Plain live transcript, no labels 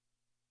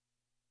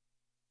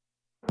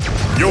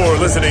You're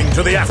listening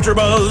to the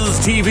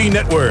AfterBuzz TV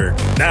Network,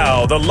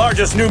 now the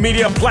largest new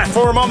media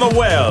platform on the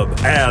web,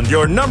 and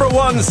your number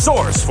one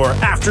source for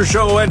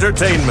after-show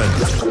entertainment.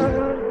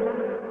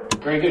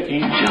 Very good,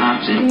 Dean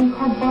Johnson.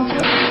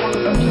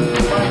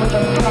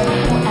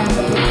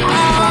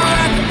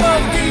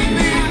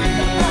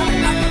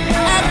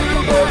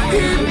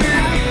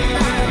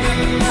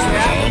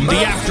 From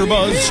the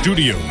AfterBuzz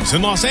Studios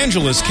in Los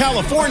Angeles,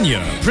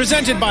 California,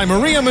 presented by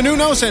Maria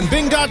Menounos and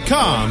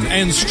Bing.com,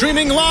 and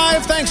streaming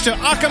live thanks to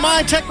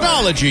Akamai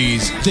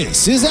Technologies.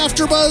 This is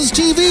AfterBuzz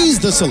TV's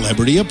The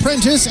Celebrity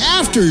Apprentice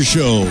After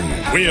Show.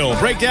 We'll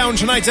break down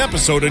tonight's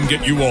episode and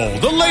get you all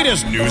the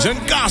latest news and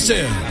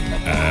gossip.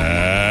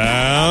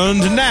 And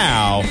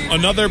now,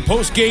 another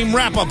post-game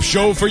wrap-up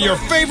show for your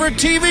favorite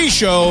TV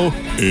show.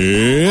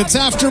 It's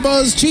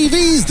AfterBuzz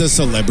TV's The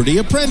Celebrity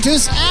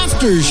Apprentice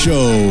After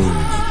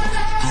Show.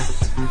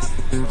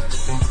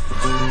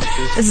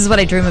 This is what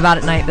I dream about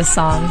at night, this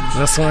song.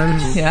 This one?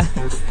 Yeah.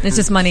 It's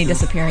just money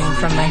disappearing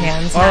from my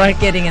hands,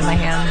 getting in my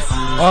hands.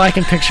 All I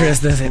can picture is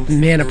this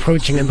man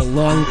approaching in the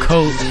long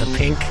coat, the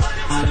pink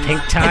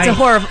tie. It's a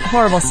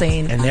horrible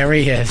scene. And there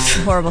he is.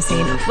 Horrible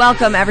scene.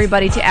 Welcome,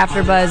 everybody, to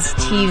AfterBuzz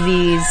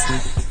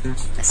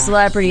TV's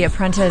Celebrity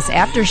Apprentice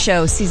After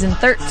Show, Season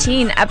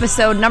 13,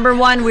 Episode number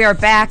 1. We are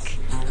back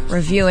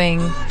reviewing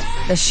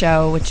the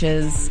show, which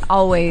is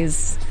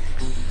always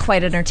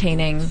quite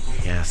entertaining.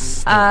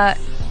 Yes.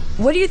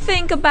 What do you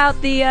think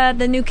about the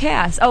new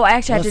cast? Oh, I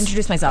actually have to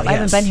introduce myself. I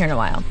haven't been here in a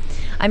while.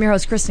 I'm your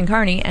host, Kristen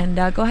Carney, and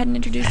go ahead and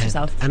introduce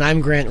yourself. And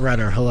I'm Grant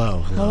Rudder.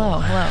 Hello.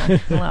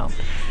 Hello.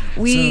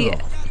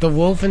 The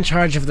Wolf in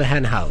Charge of the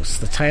Hen House,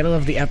 the title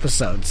of the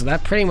episode. So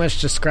that pretty much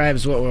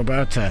describes what we're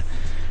about to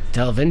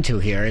delve into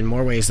here in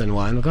more ways than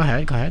one. Go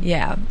ahead.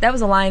 Yeah, that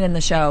was a line in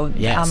the show,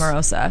 yes.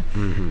 Omarosa,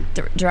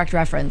 direct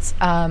reference.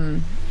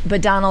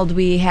 But Donald,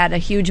 we had a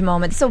huge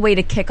moment. It's a way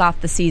to kick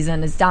off the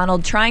season. Is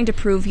Donald trying to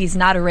prove he's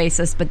not a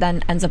racist, but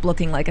then ends up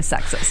looking like a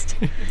sexist?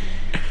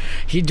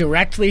 He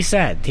directly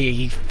said,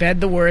 he fed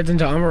the words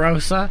into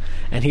Omarosa,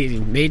 and he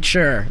made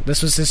sure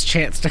this was his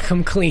chance to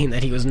come clean,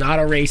 that he was not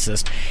a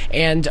racist.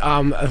 And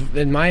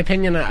in my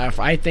opinion,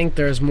 I think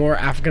there's more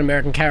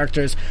African-American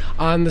characters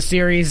on the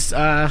series,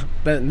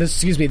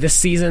 this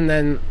season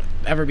than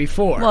ever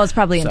before. Well, it's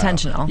probably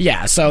intentional.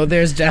 Yeah, so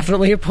there's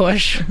definitely a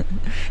push.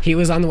 He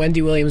was on the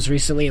Wendy Williams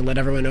recently and let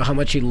everyone know how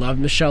much he loved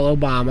Michelle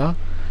Obama.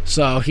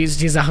 So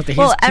he's out there.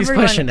 He's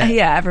pushing it.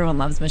 Yeah, everyone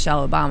loves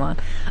Michelle Obama.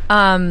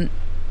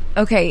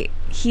 Okay,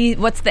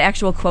 what's the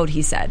actual quote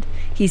he said?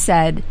 He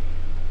said,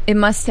 "It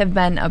must have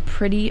been a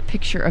pretty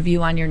picture of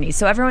you on your knees."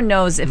 So everyone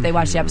knows, if they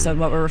watch the episode,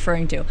 what we're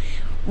referring to.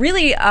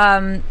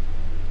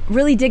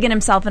 Really digging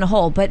himself in a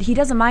hole, but he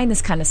doesn't mind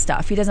this kind of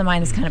stuff. He doesn't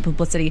mind this kind of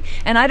publicity,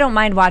 and I don't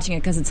mind watching it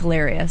because it's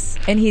hilarious.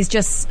 And he's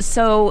just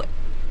so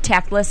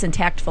tactless and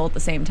tactful at the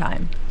same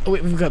time.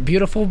 We've got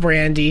beautiful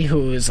Brandy,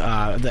 who is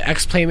the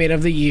ex-Playmate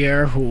of the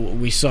Year, who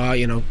we saw,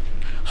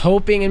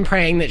 hoping and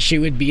praying that she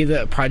would be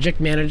the project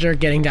manager,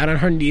 getting down on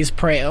her knees,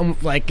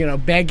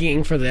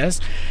 begging for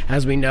this,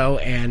 as we know,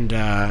 and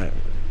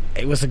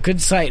it was a good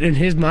sight in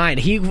his mind.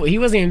 He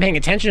wasn't even paying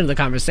attention to the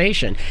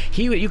conversation.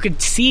 You could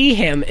see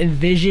him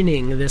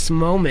envisioning this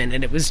moment,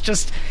 and it was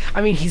just,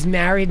 he's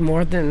married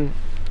more than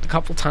a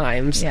couple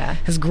times. Yeah.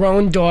 His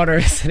grown daughter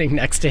is sitting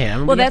next to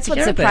him. Well, that's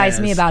what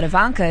surprised me about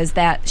Ivanka, is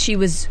that she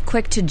was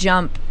quick to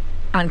jump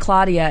on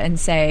Claudia and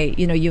say,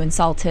 you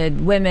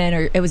insulted women,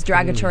 or it was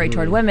derogatory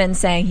toward women,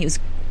 saying he was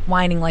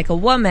whining like a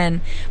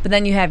woman. But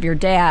then you have your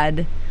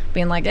dad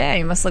being like, "Hey,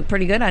 you must look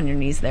pretty good on your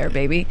knees there,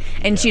 baby,"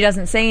 and she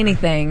doesn't say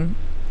anything.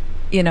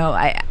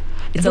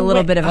 It's a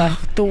little bit of a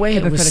the way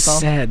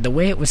hypocritical. The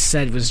way it was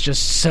said was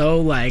just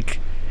so like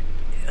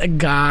a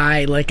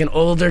guy, like an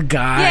older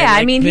guy.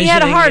 Yeah, he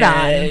had a heart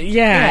on.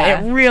 Yeah,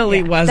 it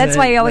really wasn't. That's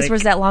why he always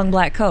wears that long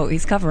black coat.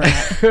 He's covering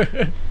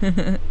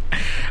it.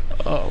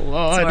 Oh,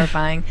 Lord. It's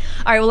horrifying.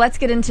 All right, well, let's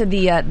get into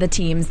the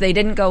teams. They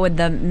didn't go with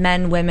the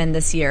men-women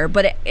this year,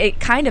 but it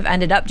kind of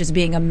ended up just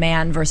being a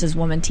man versus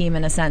woman team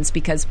in a sense,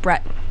 because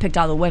Brett picked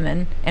all the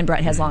women, and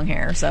Brett has long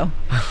hair, so.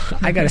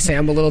 I gotta say,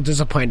 I'm a little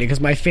disappointed, because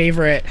my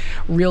favorite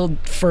real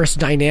first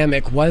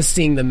dynamic was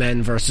seeing the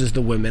men versus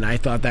the women. I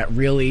thought that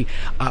really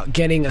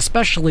getting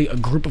especially a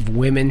group of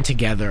women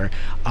together,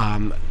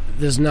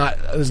 there's not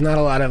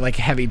a lot of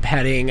heavy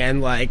petting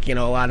and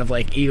a lot of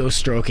ego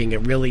stroking. It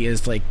really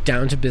is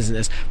down to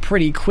business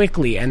pretty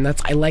quickly, and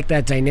I like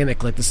that dynamic.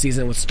 The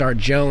season with Star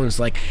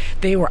Jones,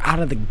 they were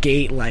out of the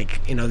gate,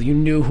 you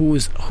knew who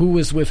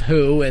was with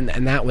who, and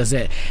that was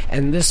it.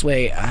 And this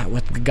way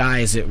with the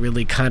guys, it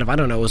really kind of, I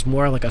don't know, it was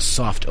more like a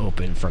soft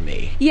open for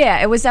me.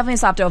 Yeah, it was definitely a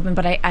soft open,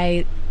 but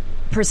I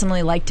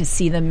personally like to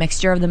see the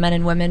mixture of the men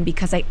and women,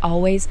 because I'm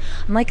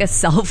like a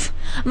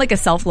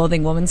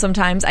self-loathing woman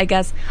sometimes, I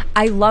guess.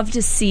 I love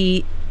to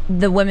see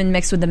the women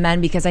mixed with the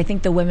men, because I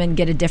think the women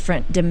get a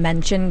different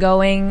dimension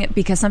going,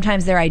 because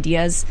sometimes their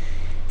ideas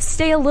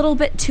stay a little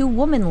bit too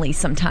womanly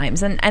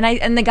sometimes, and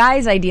the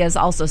guys' ideas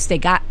also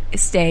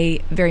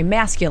stay very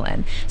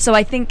masculine. So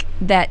I think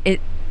that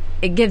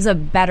it gives a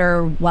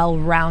better,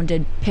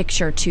 well-rounded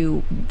picture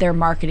to their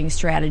marketing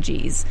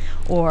strategies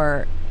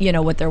or, you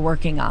know, what they're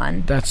working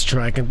on. That's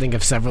true. I can think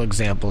of several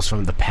examples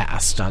from the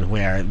past on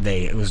where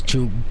it was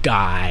too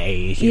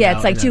guy.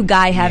 It's like too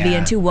guy heavy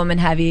and too woman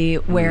heavy.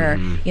 Where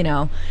you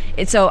know,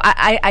 so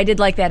I did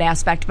like that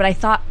aspect, but I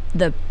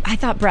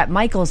thought Bret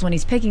Michaels, when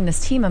he's picking this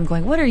team, I'm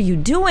going, what are you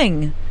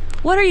doing?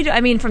 What are you doing?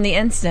 I mean, from the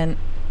instant.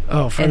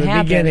 Oh, from the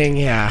beginning,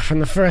 yeah. From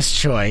the first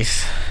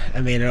choice,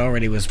 I mean, it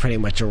already was pretty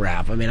much a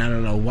wrap. I mean, I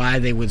don't know why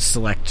they would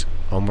select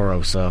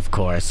Omarosa, of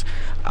course,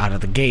 out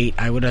of the gate.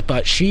 I would have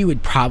thought she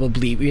would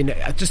probably, you know,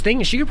 just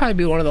thinking she could probably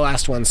be one of the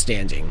last ones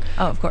standing.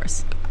 Oh, of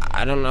course.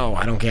 I don't know.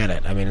 I don't get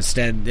it. I mean,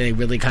 instead, they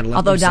really kind of left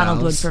Although themselves.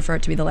 Donald would prefer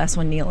it to be the last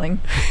one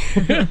kneeling.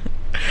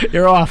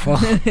 You're awful.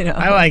 You know,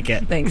 I like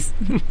it. Thanks.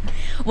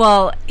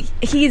 Well,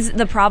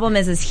 the problem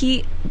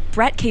is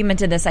Bret came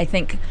into this, I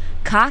think,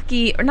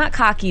 cocky, or not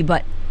cocky,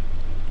 but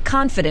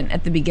confident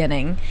at the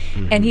beginning,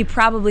 and he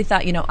probably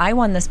thought, you know, I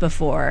won this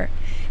before.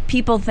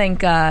 People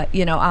think,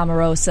 you know,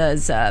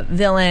 Omarosa's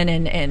villain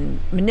and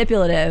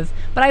manipulative,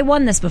 but I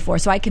won this before,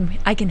 so I can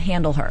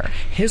handle her.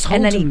 His whole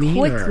and then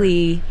demeanor.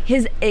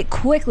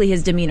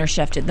 his demeanor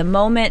shifted the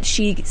moment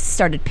she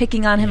started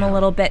picking on him a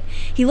little bit.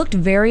 He looked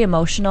very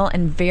emotional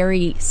and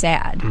very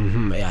sad.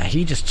 Yeah,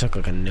 he just took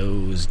like a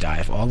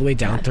nosedive all the way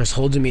down through his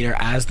whole demeanor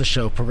as the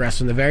show progressed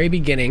from the very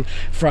beginning,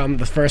 from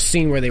the first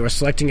scene where they were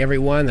selecting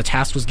everyone, the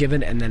task was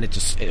given, and then it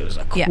was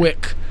a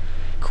quick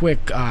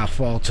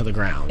fall to the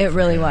ground. It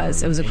really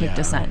was. It was a quick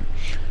descent.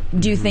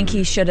 Do you think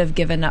he should have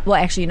given up?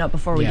 Well, actually,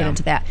 before we get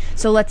into that.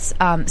 So let's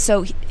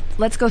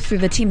go through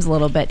the teams a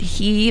little bit.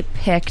 He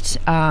picked,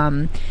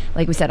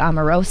 like we said,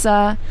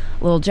 Omarosa,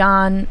 Lil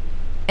Jon,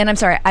 and I'm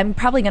sorry, I'm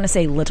probably going to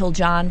say Little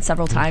John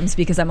several times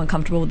because I'm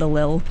uncomfortable with the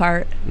Lil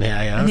part.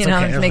 Yeah. You know,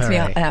 okay. it makes me,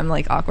 right. I'm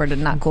like awkward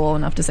and not cool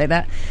enough to say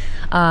that.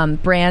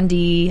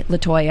 Brandy,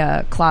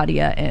 LaToya,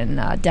 Claudia,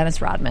 and Dennis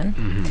Rodman.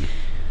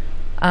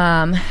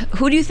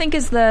 Who do you think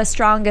is the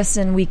strongest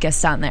and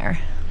weakest on there?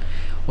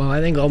 Well,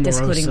 I think Omarosa,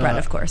 excluding Bret,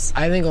 of course.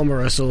 I think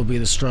Omarosa will be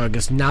the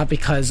strongest, not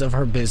because of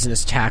her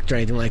business tact or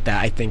anything like that.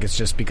 I think it's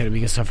just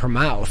because of her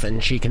mouth,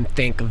 and she can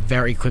think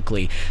very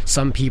quickly.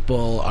 Some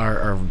people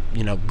are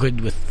you know,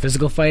 good with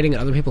physical fighting,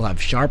 and other people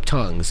have sharp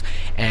tongues,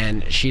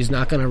 and she's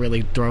not going to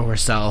really throw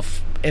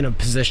herself in a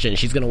position.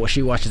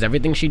 She watches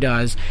everything she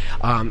does.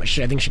 I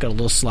think she got a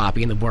little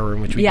sloppy in the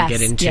boardroom, which we can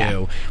get into.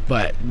 Yeah.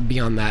 But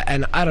beyond that,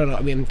 and I don't know.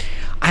 I mean,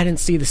 I didn't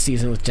see the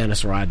season with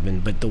Dennis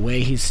Rodman, but the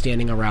way he's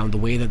standing around, the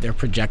way that they're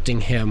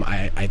projecting him,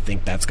 I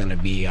think that's going to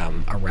be a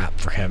wrap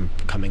for him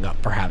coming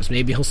up. Perhaps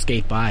maybe he'll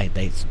skate by.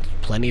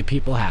 Plenty of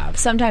people have.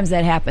 Sometimes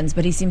that happens,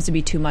 but he seems to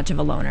be too much of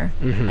a loner.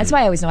 That's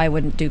why I always know I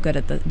wouldn't do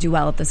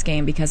well at this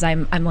game, because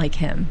I'm like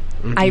him.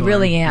 I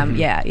really am.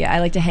 Yeah. I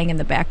like to hang in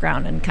the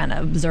background and kind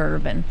of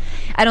observe, and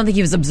I don't think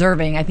he was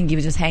observing. I think he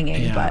was just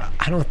hanging. Yeah, but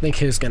I don't think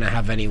he's going to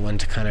have anyone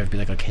to kind of be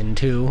like akin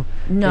to.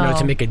 No. You know,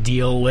 to make a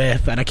deal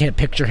with. And I can't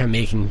picture him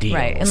making deals.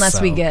 Right, unless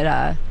we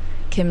get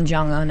Kim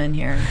Jong-un in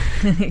here.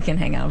 You can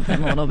hang out with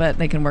him a little bit.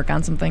 They can work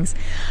on some things.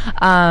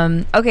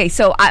 Okay,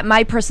 so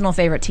my personal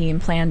favorite team,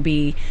 Plan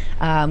B,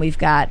 we've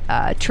got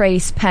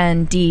Trace,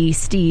 Penn, Dee,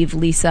 Steve,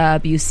 Lisa,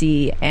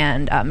 Busey,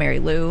 and Mary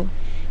Lou. Am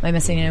I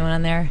missing anyone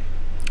on there?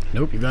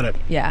 Nope, you got it.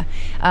 Yeah.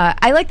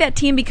 I like that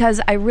team because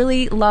I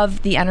really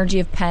love the energy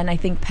of Penn. I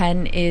think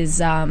Penn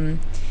is...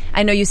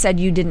 I know you said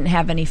you didn't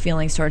have any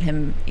feelings toward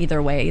him either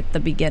way at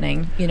the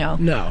beginning, you know.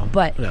 No.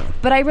 But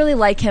I really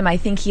like him. I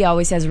think he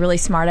always has really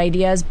smart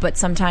ideas, but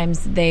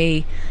sometimes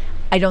I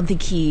don't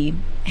think he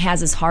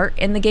has his heart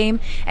in the game.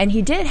 And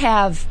he did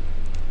have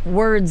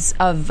words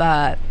of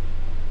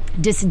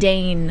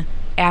disdain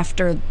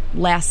after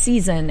last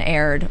season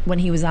aired when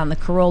he was on the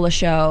Carolla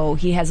show.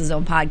 He has his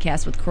own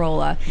podcast with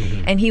Carolla,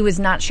 and he was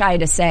not shy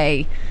to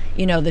say,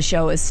 you know, the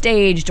show is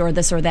staged or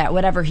this or that,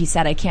 whatever he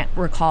said. I can't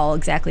recall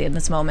exactly in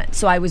this moment.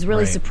 So I was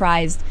really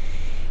surprised.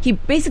 He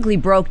basically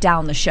broke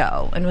down the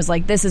show and was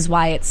like, this is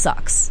why it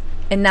sucks.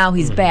 And now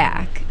he's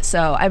back.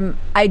 So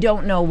I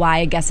don't know why.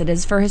 I guess it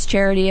is for his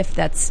charity, if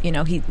that's, you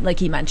know, he, like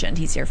he mentioned,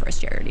 he's here for his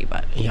charity.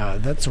 But yeah,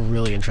 that's a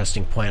really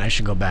interesting point. I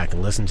should go back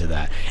and listen to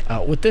that.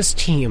 With this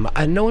team,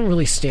 no one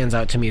really stands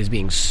out to me as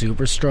being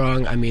super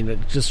strong. I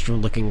mean, just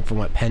from looking from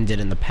what Penn did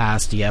in the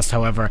past, yes.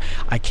 However,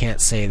 I can't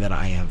say that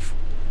I have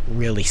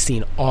really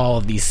seen all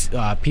of these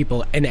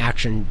people in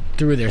action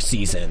through their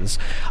seasons,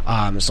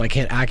 so I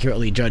can't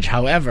accurately judge.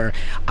 However,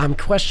 I'm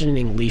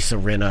questioning Lisa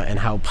Rinna and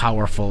how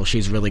powerful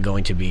she's really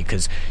going to be,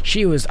 because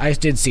I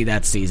did see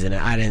that season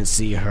and I didn't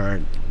see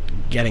her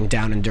getting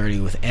down and dirty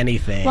with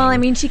anything. Well, I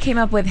mean, she came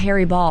up with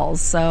hairy balls,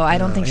 so I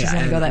don't think she's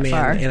going to go that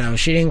far. You know,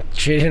 she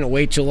didn't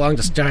wait too long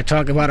to start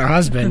talking about her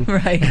husband.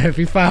 Right. If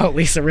you follow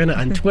Lisa Rinna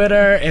on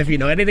Twitter, if you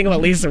know anything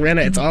about Lisa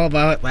Rinna, it's all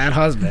about that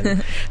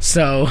husband.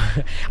 So,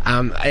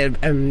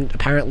 and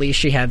apparently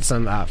she had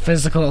some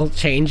physical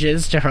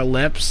changes to her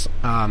lips.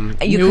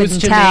 You couldn't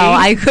tell.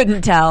 I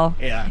couldn't tell.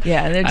 Yeah.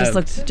 Yeah, they just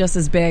looked just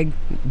as big.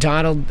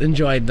 Donald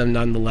enjoyed them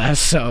nonetheless,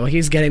 so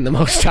he's getting the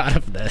most out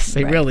of this.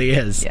 He really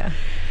is. Yeah.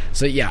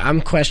 So yeah,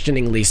 I'm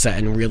questioning Lisa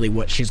and really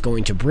what she's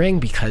going to bring,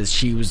 because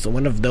she was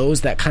one of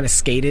those that kind of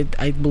skated,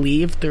 I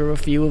believe, through a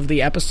few of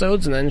the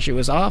episodes, and then she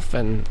was off,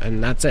 and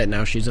that's it.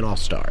 Now she's an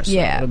all-star. So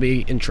Yeah. it'll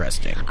be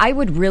interesting. I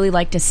would really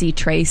like to see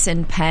Trace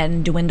and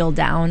Penn dwindle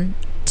down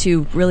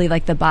to really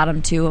like the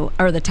bottom two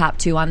or the top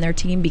two on their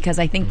team, because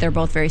I think they're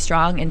both very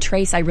strong. And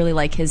Trace, I really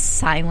like his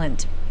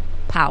silent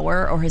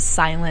power, or his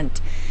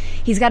silent.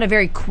 He's got a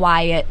very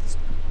quiet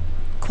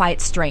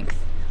strength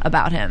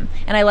about him,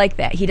 and I like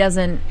that. He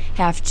doesn't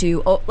have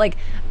to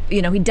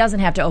he doesn't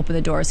have to open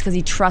the doors because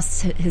he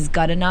trusts his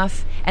gut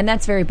enough, and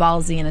that's very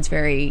ballsy, and it's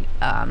very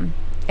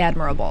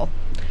admirable,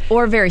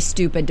 or very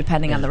stupid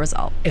depending on the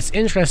result. It's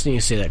interesting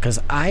you say that, because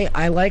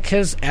I like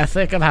his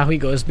ethic of how he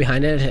goes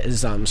behind it,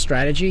 his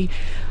strategy.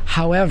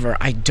 However,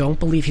 I don't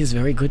believe he's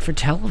very good for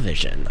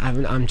television.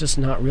 I'm just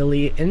not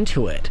really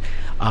into it.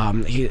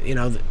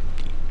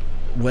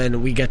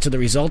 When we get to the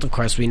result, of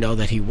course, we know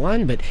that he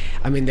won, but,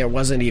 I mean, there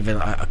wasn't even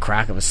a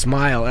crack of a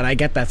smile, and I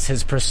get that's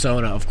his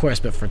persona, of course,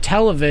 but for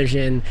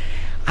television,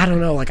 I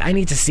don't know, I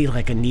need to see,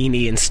 a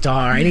Nene and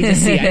Star. I need to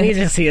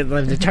see it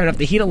to turn up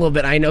the heat a little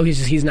bit. I know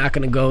he's not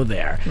going to go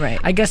there. Right.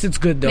 I guess it's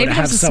good, though, Maybe to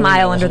have just a someone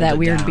smile to under hold that it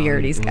weird down.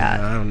 beard he's got.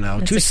 I don't know.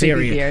 That's Too a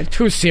creepy serious. beard.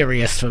 Too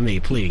serious for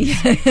me, please.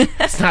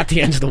 It's not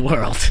the end of the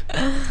world.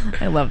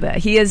 I love that.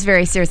 He is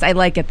very serious. I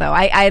like it, though.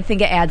 I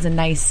think it adds a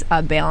nice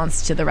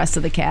balance to the rest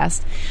of the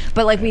cast.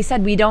 But like we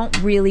said, we don't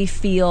really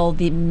feel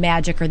the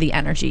magic or the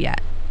energy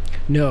yet.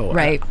 No.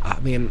 Right. I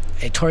mean,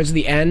 towards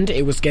the end,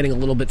 it was getting a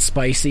little bit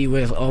spicy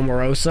with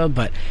Omarosa,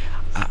 but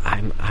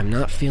I'm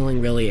not feeling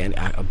really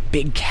a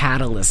big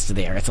catalyst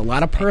there. It's a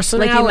lot of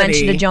personality. Like you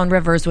mentioned, a Joan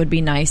Rivers would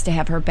be nice to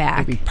have her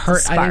back. I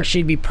think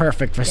she'd be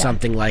perfect for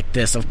something like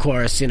this. Of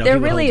course, there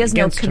really is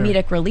no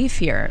comedic relief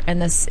here in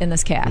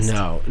this cast.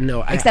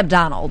 No, except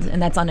Donald,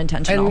 and that's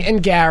unintentional.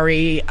 And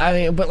Gary. I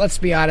mean, but let's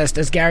be honest: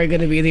 is Gary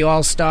going to be the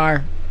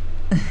all-star?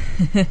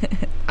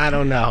 I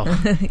don't know.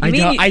 I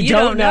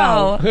don't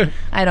know.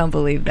 I don't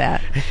believe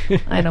that.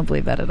 I don't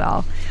believe that at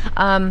all.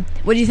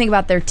 What do you think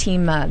about their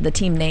team? The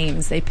team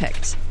names they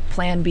picked: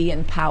 Plan B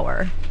and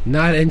Power.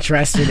 Not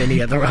interested in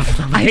any other of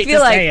them. I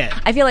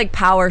feel like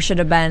Power should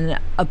have been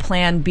a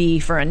Plan B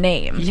for a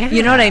name. Yeah.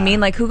 You know what I mean?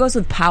 Like, who goes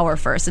with Power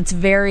first? It's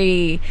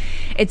very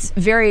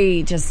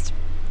just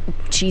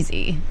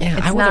cheesy. Yeah,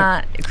 it's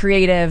not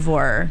creative,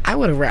 or I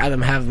would have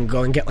rather have them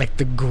go and get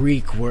the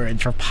Greek word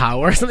for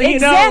power or something.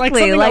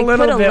 Exactly, a little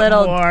put a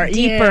little more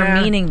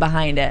deeper meaning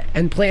behind it.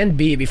 And Plan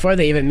B, before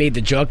they even made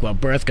the joke about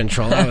birth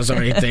control, I was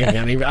already thinking.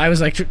 I mean, I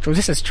was like,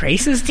 "This is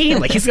Trace's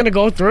team. He's going to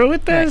go through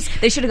with this."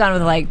 Right. They should have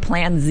gone with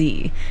Plan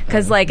Z,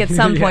 because at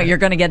some point you're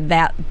going to get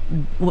that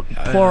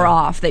pour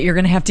off that you're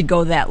going to have to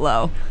go that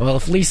low. Well,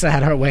 if Lisa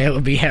had her way, it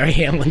would be Harry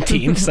Hamlin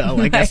team.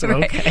 So I guess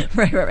I'm okay.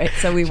 Right.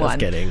 So we won.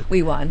 Just kidding.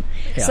 We won.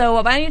 Yeah.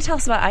 So why don't you tell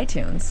us about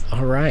iTunes?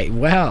 All right.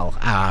 Well,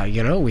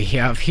 we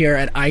have here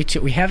at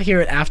iTunes, we have here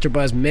at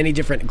AfterBuzz many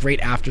different great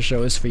after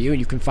shows for you, and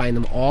you can find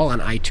them all on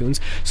iTunes.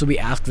 So we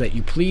ask that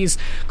you please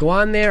go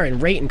on there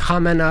and rate and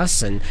comment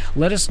us, and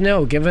let us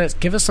know. Give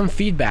us some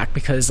feedback,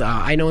 because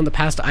I know in the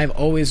past I've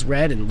always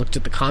read and looked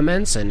at the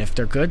comments, and if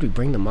they're good, we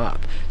bring them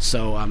up.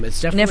 So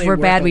it's definitely. And if we're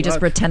worth bad, a we just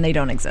look. Pretend they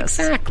don't exist.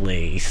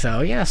 Exactly.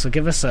 So so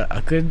give us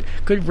a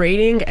good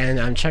rating,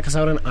 and check us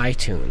out on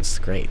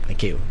iTunes. Great.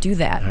 Thank you. Do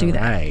that.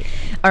 Right.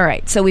 All right.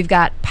 So we've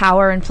got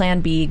Power and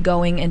Plan B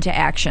going into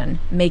action,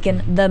 making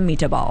the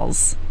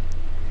meatballs.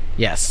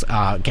 Yes,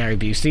 Gary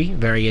Busey,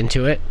 very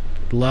into it,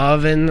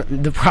 loving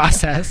the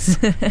process.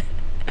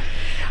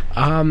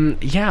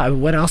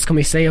 What else can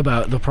we say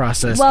about the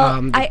process?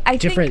 Well, I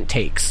different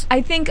takes.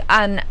 I think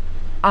on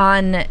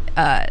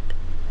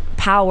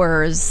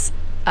Power's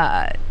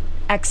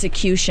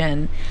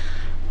execution,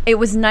 it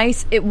was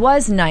nice. It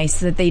was nice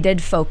that they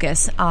did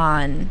focus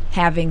on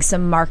having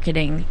some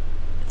marketing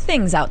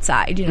things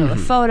outside. The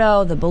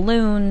photo, the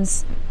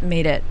balloons,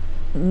 made it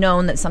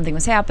known that something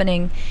was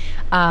happening.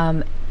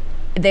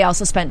 They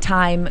also spent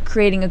time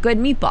creating a good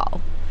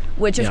meatball,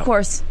 which of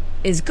course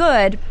is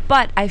good,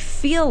 but I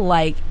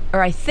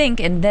think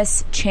in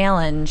this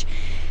challenge,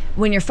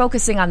 when you're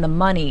focusing on the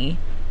money,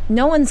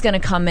 no one's going to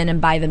come in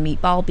and buy the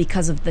meatball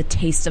because of the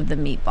taste of the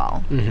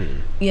meatball.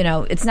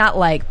 Mm-hmm. It's not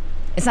like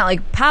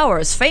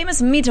Power's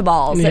famous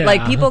meatballs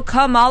that people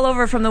come all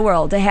over from the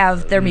world to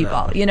have their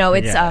meatball.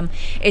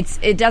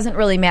 It doesn't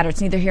really matter.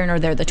 It's neither here nor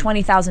there. The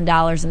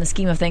 $20,000 in the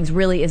scheme of things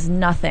really is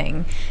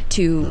nothing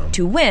to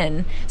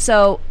win.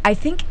 So I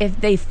think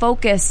if they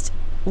focused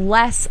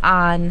less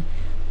on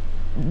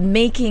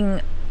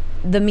making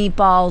the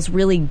meatballs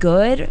really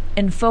good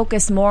and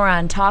focused more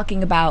on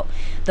talking about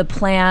the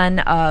plan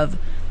of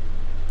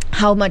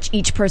how much money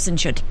each person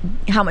should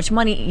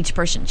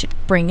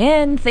bring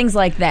in, things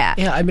like that.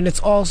 Yeah, I mean,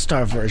 it's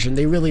all-star version.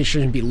 They really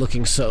shouldn't be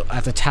looking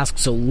at the task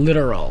so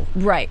literal,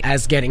 right?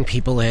 As getting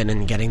people in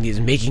and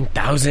making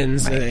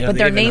thousands. Right. But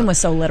their name was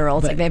so literal,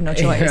 it's like they have no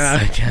choice. Yeah,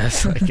 I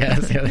guess. Yeah,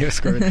 they were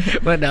screwed.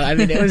 But no, I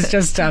mean, it was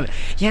just, at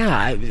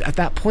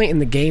that point in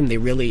the game, they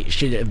really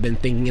should have been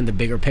thinking in the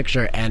bigger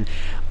picture. And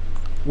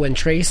when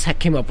Trace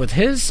came up with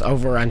his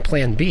over on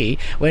Plan B,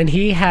 when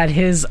he had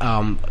his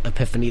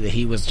epiphany that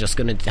he was just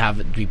going to have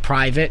it be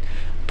private,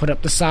 put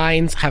up the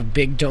signs, have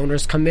big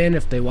donors come in.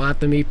 If they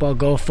want the meatball,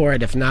 go for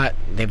it. If not,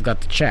 they've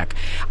got the check.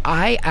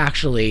 I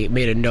actually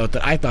made a note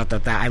that I thought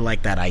that I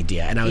liked that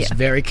idea, and I was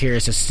very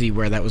curious to see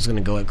where that was going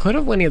to go. It could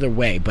have went either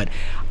way, but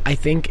I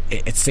think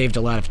it saved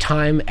a lot of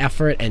time,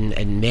 effort,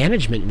 and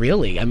management,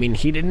 really. I mean,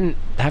 he didn't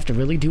have to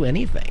really do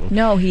anything.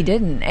 No, he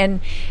didn't. And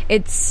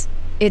it's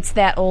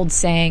that old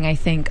saying, I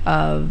think,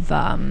 of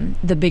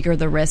the bigger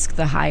the risk,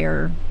 the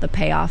higher the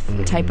payoff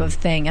type of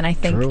thing. And I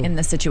think in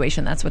this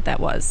situation, that's what that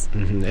was.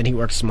 And he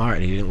worked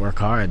smart. He didn't work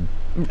hard.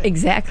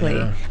 Exactly.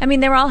 Yeah. I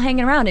mean, they were all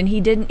hanging around, and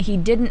he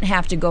didn't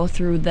have to go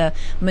through the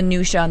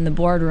minutia in the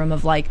boardroom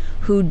of like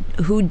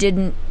who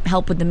didn't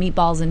help with the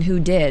meatballs and who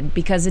did,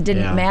 because it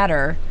didn't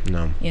matter.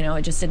 No,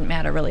 it just didn't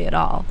matter really at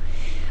all.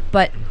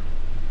 But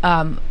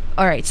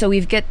all right, so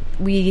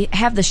we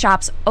have the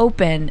shops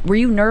open. Were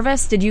you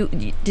nervous? Did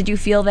you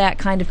feel that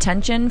kind of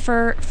tension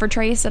for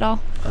Trace at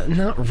all?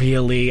 Not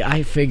really.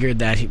 I figured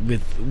that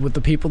with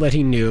the people that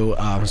he knew,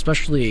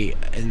 especially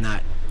in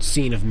that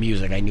scene of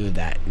music, I knew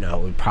that it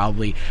would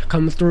probably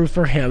come through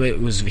for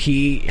him.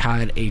 He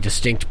had a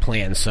distinct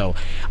plan, so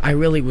I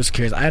really was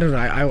curious. I don't know.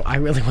 I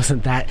really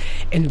wasn't that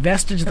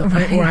invested to the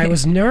point where I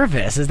was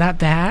nervous. Is that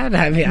bad?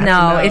 I mean,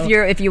 no.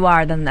 If you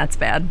are, then that's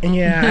bad.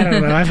 Yeah, I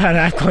don't know.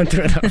 I've gone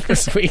through enough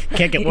this week.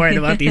 Can't get worried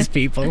about these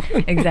people.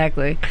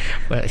 Exactly.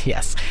 But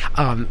yes.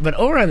 But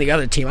over on the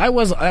other team, I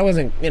wasn't. I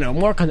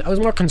was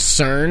more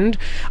concerned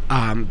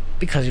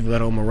because you've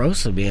got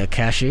Omarosa being a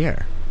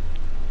cashier.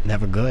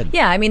 Never good.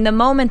 Yeah, I mean, the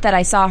moment that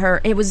I saw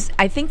her,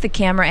 I think the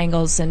camera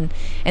angles and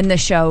the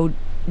show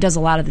does a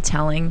lot of the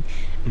telling.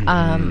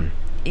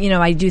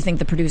 I do think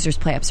the producers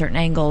play up certain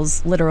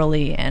angles,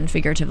 literally and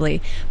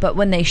figuratively. But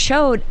when they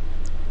showed,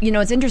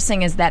 what's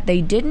interesting is that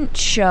they didn't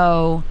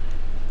show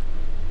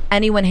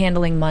anyone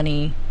handling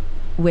money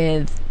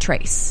with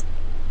Trace.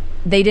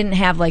 They didn't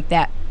have like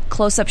that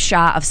close-up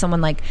shot of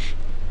someone like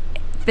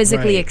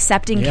physically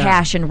accepting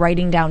cash and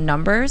writing down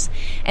numbers.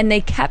 And they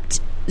kept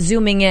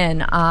zooming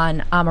in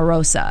on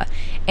Omarosa,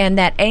 and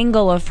that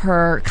angle of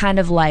her kind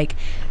of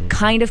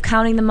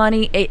counting the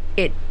money,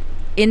 it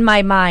in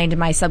my mind,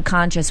 my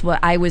subconscious, what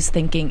I was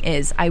thinking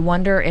is, I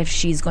wonder if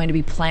she's going to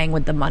be playing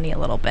with the money a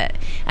little bit.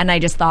 And I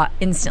just thought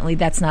instantly,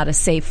 that's not a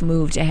safe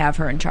move to have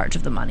her in charge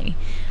of the money.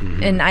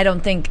 And I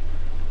don't think,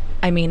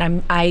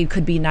 I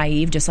could be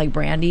naive just like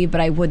Brandy, but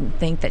I wouldn't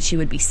think that she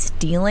would be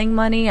stealing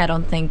money. I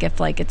don't think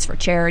if it's for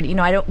charity,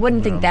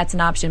 wouldn't think that's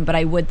an option, but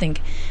I would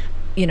think,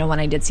 when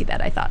I did see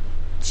that, I thought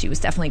she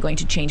was definitely going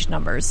to change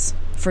numbers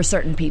for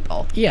certain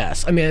people.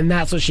 Yes, and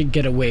that's what she'd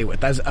get away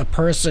with. As a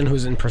person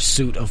who's in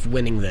pursuit of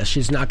winning this,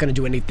 she's not going to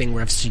do anything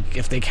where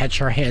if they catch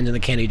her hand in the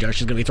candy jar,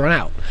 she's going to be thrown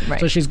out. Right.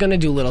 So she's going to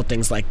do little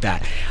things like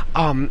that.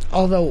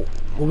 Although,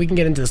 we can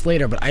get into this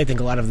later, but I think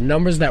a lot of the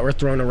numbers that were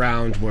thrown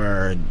around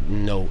were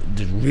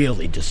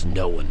really just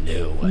no one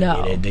knew.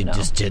 They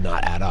just did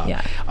not add up.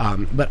 Yeah.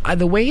 But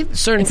the way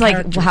certain it's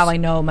like how I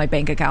know my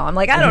bank account. I'm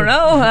like, I don't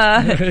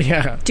know.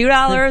 $2,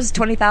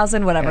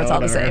 $20,000, whatever. It's all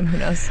the same. Who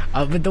knows?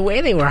 But the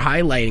way they were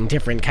highlighting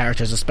different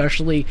characters,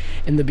 especially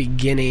in the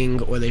beginning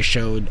where they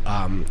showed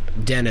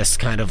Dennis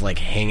kind of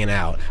hanging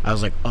out, I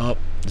was like, oh,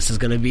 this is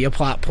going to be a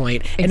plot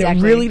point. Exactly. And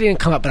it really didn't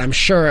come up, but I'm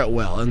sure it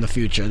will in the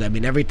future.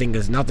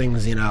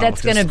 Nothing's,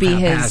 that's going to be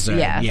his,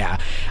 yeah.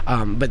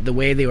 But the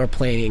way they were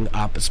playing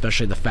up,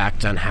 especially the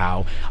fact on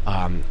how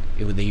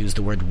they used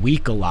the word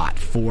weak a lot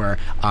for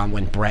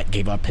when Brett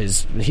gave up he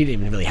didn't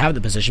even really have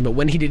the position, but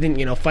when he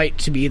didn't, fight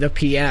to be the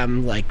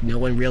PM, no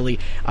one really,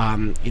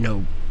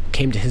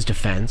 came to his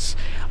defense,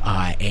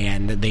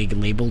 and they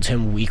labeled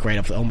him weak right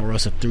after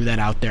Omarosa threw that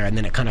out there, and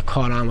then it kind of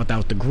caught on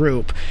without the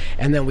group,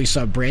 and then we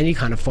saw Brandy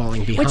kind of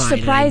falling behind. Which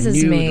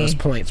surprises and I knew me. Those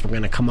points were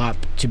going to come up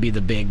to be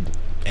the big,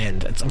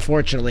 and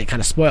unfortunately it kind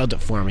of spoiled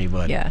it for me.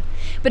 But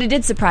it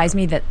did surprise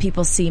me that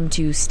people seemed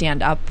to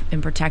stand up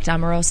and protect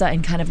Omarosa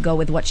and kind of go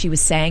with what she was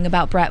saying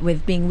about Brett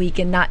with being weak,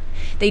 and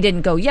they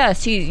didn't go,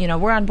 yes,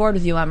 we're on board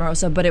with you,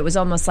 Omarosa, but it was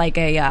almost like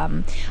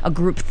a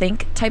group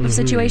think type of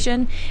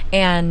situation.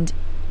 And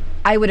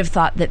I would have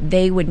thought that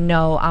they would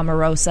know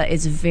Omarosa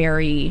is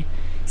very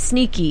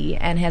sneaky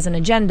and has an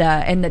agenda,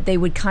 and that they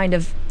would kind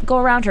of go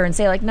around her and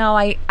say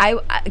no,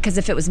 because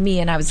if it was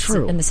me and I was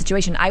in the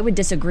situation, I would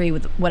disagree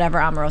with whatever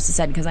Omarosa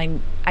said, because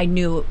I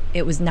knew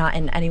it was not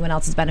in anyone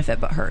else's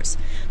benefit but hers.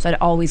 So I'd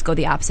always go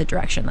the opposite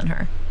direction than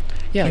her.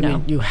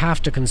 Yeah, you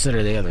have to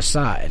consider the other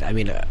side.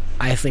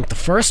 I think the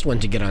first one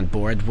to get on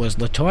board was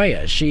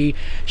LaToya. She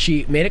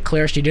made it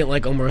clear she didn't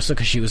like Omarosa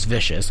because she was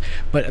vicious,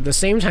 but at the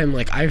same time,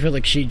 I feel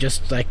like she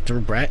just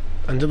threw Brett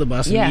under the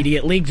bus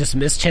immediately,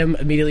 dismissed him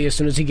immediately as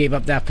soon as he gave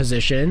up that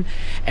position,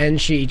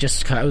 and she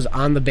just was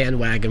on the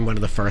bandwagon, one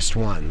of the first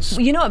ones.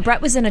 You know what?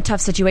 Brett was in a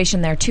tough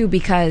situation there too,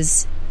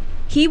 because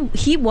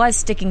he was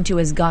sticking to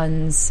his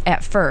guns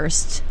at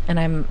first, and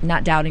I'm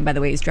not doubting by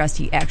the way he's dressed,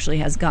 he actually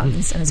has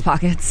guns in his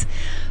pockets,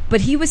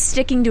 but he was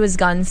sticking to his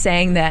guns,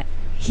 saying that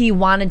he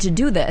wanted to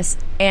do this,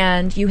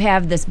 and you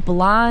have this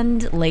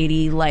blonde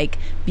lady, like,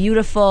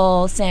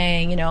 beautiful,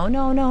 saying, no,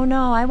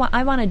 I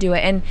want to do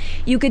it. And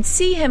you could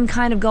see him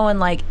kind of going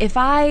like, if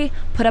I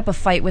put up a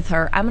fight with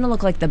her, I'm going to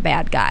look like the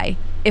bad guy.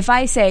 If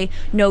I say,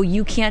 no,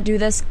 you can't do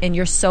this, and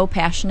you're so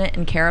passionate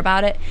and care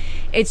about it,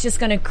 it's just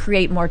going to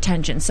create more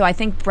tension. So I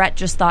think Brett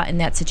just thought in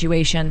that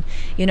situation,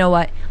 you know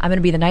what, I'm going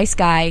to be the nice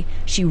guy.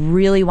 She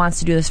really wants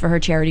to do this for her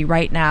charity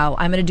right now.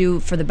 I'm going to do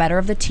for the better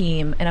of the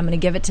team, and I'm going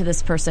to give it to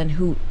this person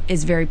who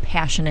is very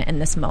passionate in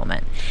this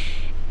moment.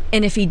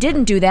 And if he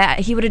didn't do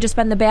that, he would have just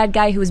been the bad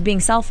guy who was being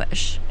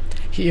selfish.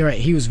 You're right.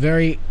 He was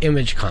very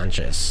image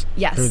conscious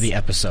through the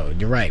episode.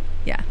 You're right.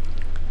 Yeah.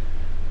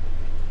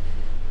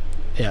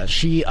 Yeah,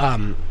 she,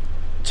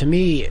 to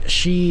me,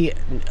 she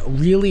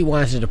really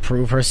wanted to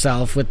prove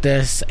herself with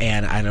this,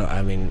 and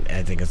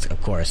I think it's,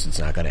 of course, it's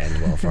not going to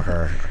end well for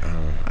her.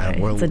 Right.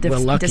 We're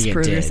lucky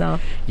disprove it did.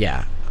 Yourself.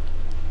 Yeah.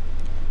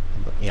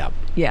 Yeah.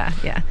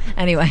 Yeah.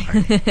 Anyway.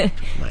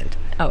 Mind.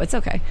 Oh, it's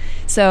okay.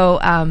 So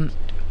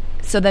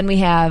then we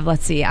have,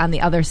 let's see, on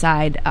the other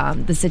side,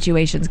 the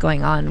situations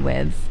going on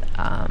with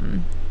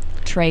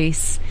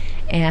Trace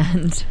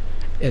and...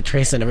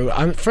 Trace and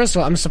everyone. First of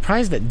all, I'm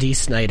surprised that Dee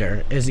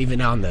Snider is even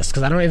on this,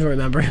 because I don't even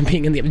remember him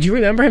being in the... Do you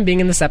remember him being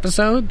in this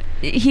episode?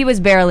 He was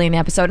barely in the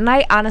episode, and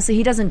I honestly,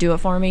 he doesn't do it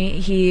for me.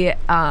 He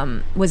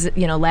was,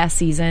 last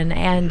season,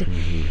 and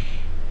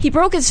he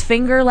broke his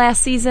finger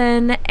last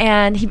season,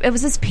 and it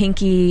was his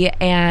pinky,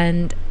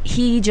 and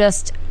he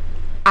just,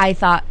 I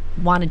thought,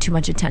 wanted too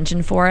much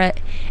attention for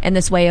it, and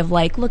this way of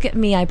like, look at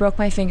me, I broke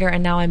my finger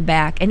and now I'm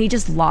back, and he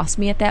just lost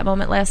me at that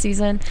moment last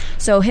season.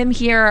 So him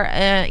here,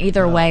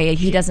 either way,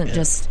 he just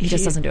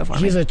doesn't do it for me.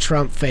 He's a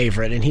Trump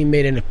favorite, and he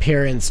made an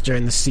appearance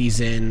during the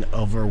season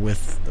over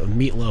with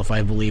Meatloaf,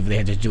 I believe. They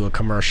had to do a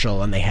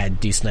commercial, and they had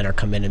Dee Snider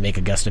come in and make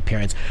a guest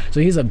appearance. So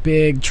he's a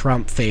big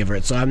Trump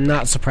favorite, so I'm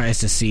not surprised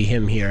to see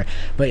him here.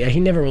 But yeah, he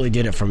never really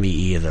did it for me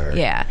either.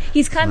 Yeah,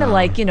 he's kind of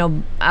like,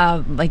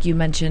 like you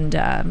mentioned,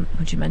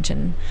 what'd you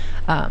mention?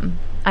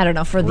 I don't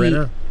know, for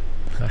Rinna?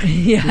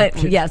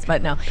 Yes,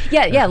 but no.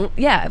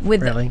 Yeah.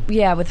 With really?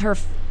 With her,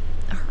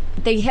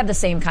 they have the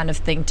same kind of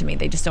thing to me.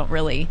 They just don't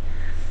really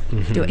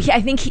do it.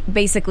 I think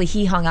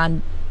he hung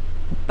on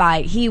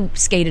by. He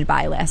skated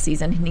by last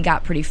season, and he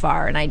got pretty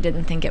far, and I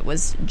didn't think it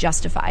was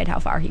justified how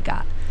far he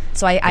got.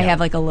 So I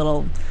have like a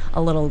little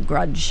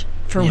grudge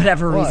for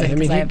whatever reason,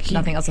 because I have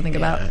nothing else to think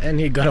about. And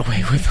he got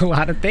away with a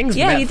lot of things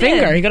with that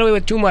finger. Did. He got away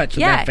with too much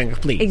with that finger,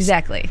 please.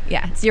 Exactly.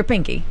 Yeah, it's your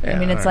pinky. Yeah, I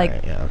mean, it's like...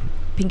 Yeah.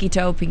 Pinky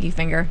toe, pinky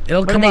finger.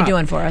 What are they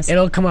doing for us?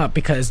 It'll come up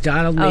because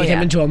Donald made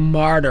him into a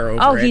martyr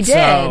over it. He did.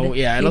 So,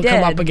 yeah, it'll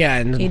come up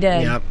again. He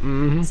did. Yep.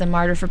 Mm-hmm. He's a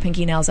martyr for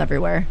pinky nails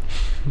everywhere.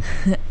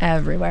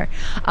 Everywhere.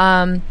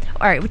 All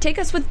right, take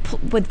us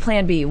with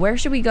Plan B. Where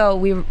should we go?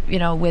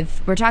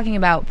 We're talking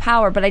about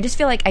power, but I just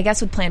feel like, I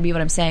guess with Plan B,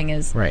 what I'm saying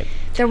is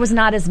there was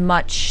not as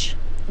much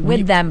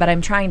with them, but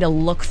I'm trying to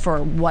look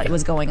for what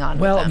was going on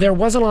with them. There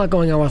wasn't a lot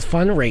going on with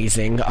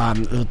fundraising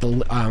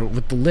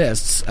with the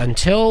lists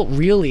until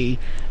really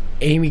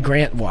Amy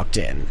Grant walked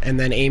in, and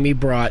then Amy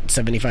brought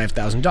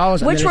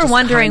 $75,000. Which we're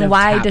wondering,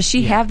 why does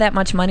she have that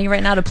much money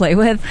right now to play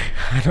with?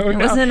 I don't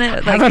know. Wasn't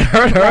it? I haven't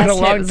heard her in a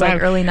long time.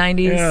 Like early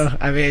 90s. Yeah,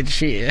 I mean,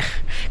 she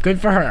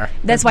good for her.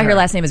 That's why her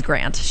last name is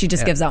Grant. She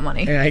just gives out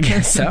money. Yeah, I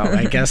guess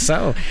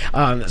so.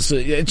 So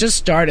it just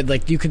started,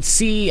 like, you could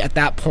see at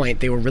that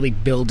point they were really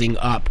building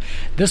up.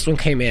 This one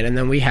came in, and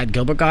then we had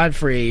Gilbert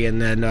Gottfried,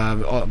 and then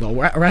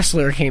the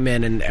wrestler came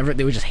in, and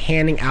they were just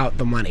handing out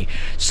the money.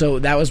 So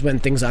that was when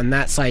things on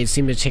that side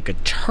seemed to take a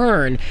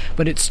turn,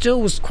 but it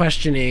still was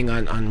questioning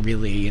on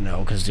really,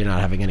 because you're not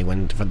having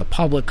anyone from the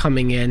public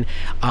coming in.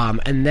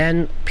 And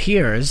then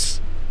Piers,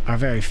 our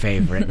very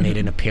favorite, made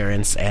an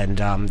appearance,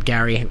 and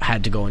Gary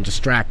had to go and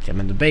distract him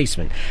in the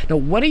basement. Now,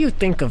 what do you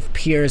think of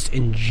Piers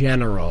in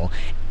general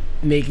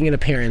making an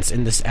appearance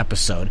in this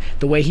episode?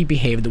 The way he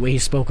behaved, the way he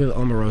spoke with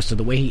Omarosa,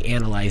 the way he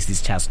analyzed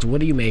these tasks. What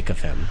do you make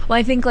of him? Well,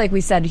 I think, like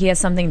we said, he has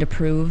something to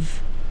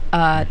prove.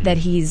 That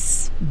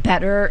he's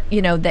better,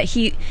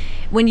 that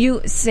when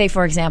you say,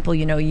 for example,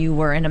 you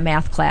were in a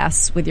math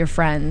class with your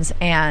friends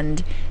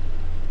and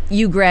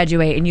you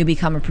graduate and you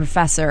become a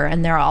professor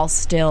and they're all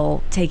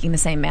still taking the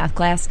same math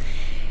class,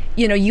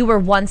 you were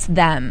once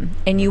them,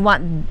 and you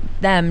want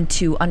them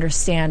to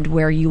understand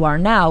where you are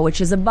now, which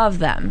is above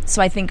them.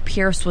 So I think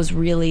Pierce was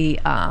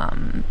really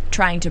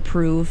trying to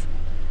prove,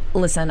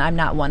 listen, I'm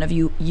not one of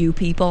you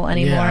people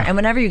anymore. Yeah. And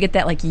whenever you get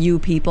that, like, you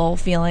people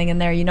feeling in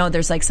there,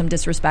 there's like some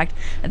disrespect.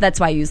 That's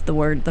why I use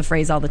the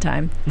phrase all the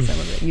time.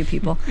 So you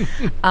people.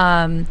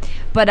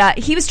 But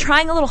he was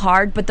trying a little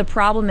hard, but the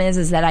problem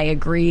is that I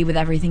agree with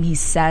everything he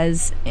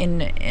says in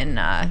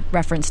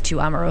reference to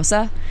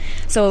Omarosa.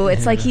 So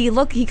it's like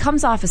he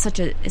comes off as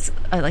kind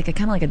of like a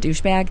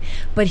douchebag,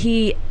 but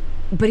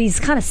he's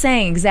kind of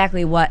saying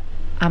exactly what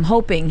I'm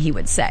hoping he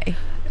would say.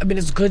 I mean,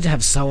 it's good to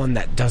have someone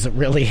that doesn't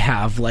really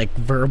have, like,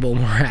 verbal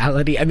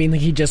morality. I mean,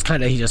 he just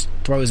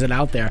throws it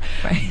out there.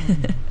 Right.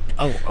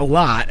 a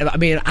lot. I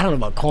mean, I don't know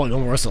about calling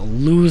Omarosa a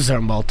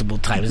loser multiple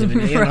times. I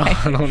mean, you know,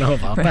 I don't know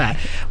about that.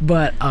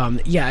 But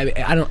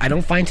yeah, I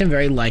don't find him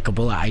very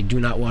likable. I do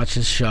not watch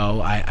his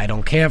show. I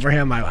don't care for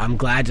him. I'm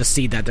glad to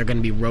see that they're going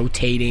to be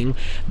rotating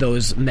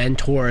those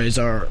mentors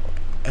or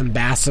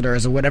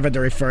ambassadors or whatever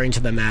they're referring to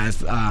them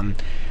as. I'm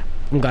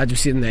glad to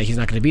see that he's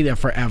not going to be there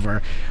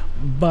forever.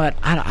 But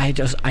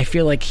I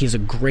feel like he's a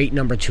great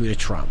number 2 to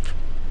Trump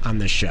on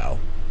this show.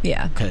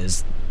 Yeah.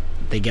 Because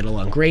they get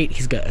along great.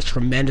 He's got a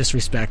tremendous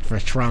respect for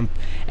Trump,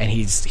 and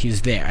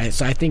he's there.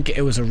 So I think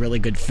it was a really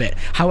good fit.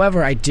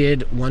 However, I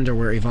did wonder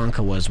where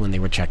Ivanka was when they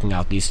were checking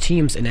out these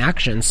teams in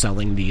action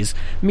selling these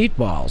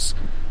meatballs.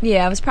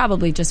 Yeah, it was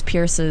probably just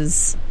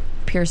Pierce's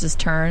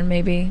turn,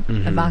 maybe.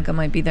 Ivanka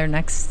might be their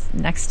next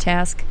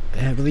task.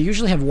 Yeah, but they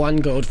usually have one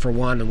go for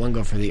one and one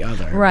go for the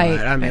other. Right.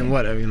 But, I mean,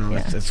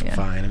 right. It's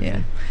fine. I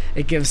mean,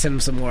 it gives him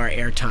some more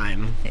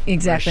airtime.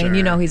 Exactly, sure. And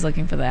you know he's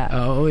looking for that.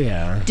 Oh,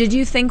 yeah. Did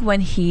you think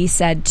when he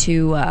said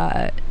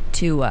to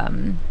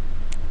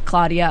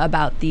Claudia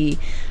about the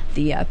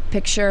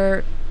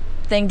picture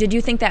thing, did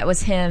you think that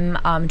was him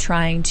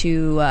trying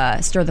to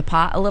stir the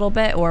pot a little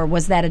bit, or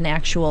was that an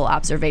actual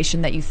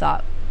observation that you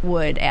thought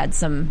would add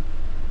some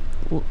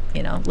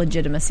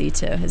legitimacy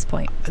to his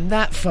point? And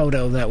that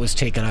photo that was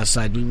taken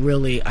outside,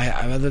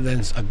 other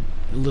than a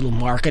little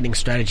marketing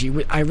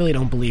strategy, I really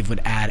don't believe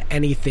would add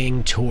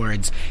anything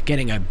towards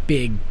getting a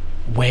big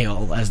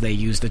whale, as they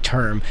use the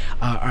term,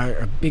 or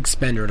a big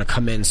spender to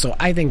come in. So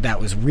I think that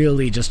was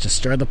really just to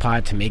stir the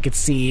pot, to make it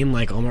seem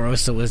like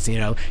Omarosa was,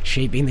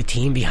 shaping the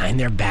team behind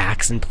their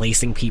backs and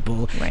placing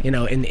people, right.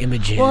 In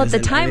images. Well, at the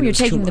time you're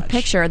taking the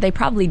picture, they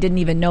probably didn't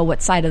even know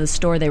what side of the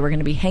store they were going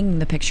to be hanging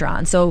the picture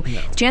on. So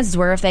chances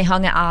were, if they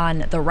hung it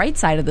on the right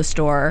side of the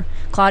store,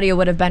 Claudia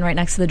would have been right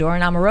next to the door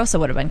and Omarosa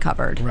would have been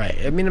covered. Right.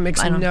 I mean, it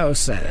makes no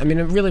sense. I mean,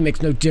 it really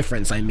makes no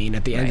difference, at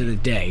the end of the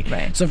day.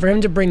 Right. So for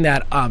him to bring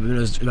that up, it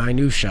was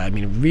minutia. I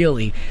mean,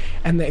 really,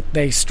 and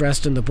they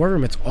stressed in the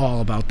boardroom, it's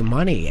all about the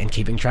money and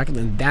keeping track of it.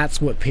 And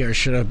that's what Pierce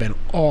should have been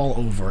all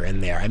over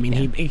in there. I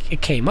mean, it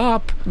came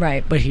up,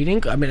 right? But he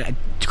didn't. I mean,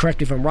 correct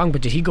me if I'm wrong,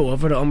 but did he go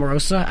over to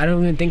Omarosa? I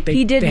don't even think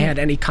they had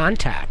any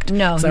contact.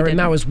 No, so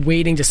I was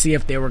waiting to see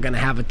if they were going to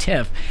have a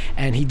tiff,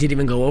 and he didn't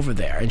even go over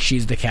there. And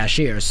she's the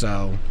cashier,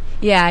 so.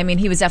 Yeah, I mean,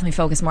 he was definitely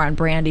focused more on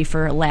Brandy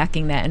for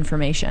lacking that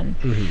information.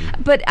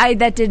 But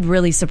that did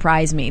really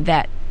surprise me,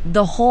 that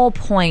the whole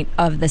point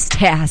of this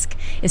task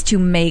is to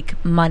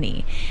make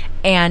money.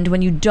 And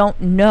when you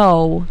don't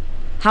know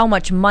how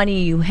much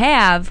money you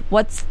have,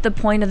 what's the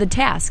point of the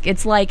task?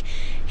 It's like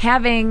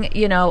having,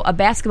 a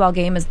basketball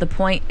game is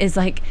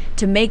like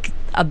to make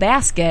a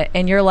basket,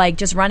 and you're like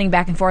just running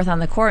back and forth on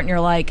the court, and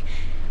you're like,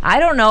 I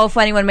don't know if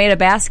anyone made a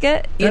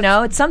basket.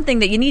 It's something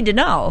that you need to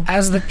know.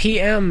 As the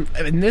PM,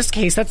 in this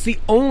case, that's the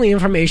only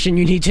information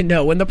you need to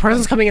know. When the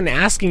person's coming in and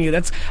asking you,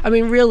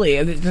 really,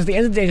 at the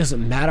end of the day, it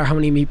doesn't matter how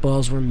many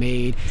meatballs were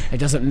made. It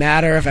doesn't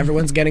matter if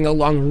everyone's getting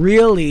along.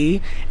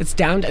 Really, it's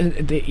down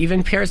to,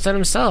 even Pierce said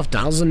himself,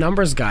 Donald's a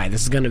numbers guy.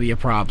 This is going to be a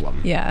problem.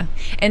 Yeah.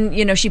 And,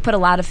 she put a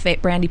lot of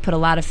faith, Brandy put a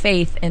lot of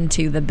faith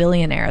into the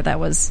billionaire that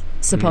was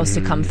supposed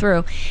to come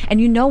through. And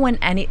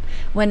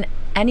when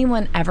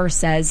anyone ever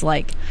says,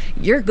 like,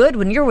 you're good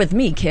when you're with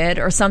me, kid,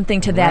 or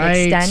something to that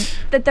extent,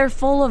 that they're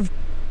full of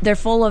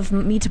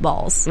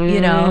meatballs,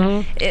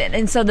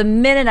 and so the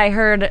minute I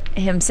heard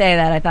him say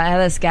that, I thought,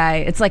 this guy,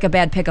 it's like a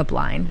bad pickup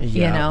line.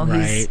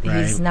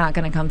 He's not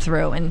going to come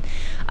through, and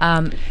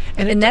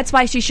that's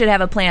why she should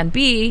have a plan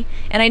B.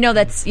 And I know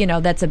that's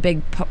that's a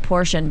big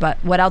portion, but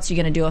what else are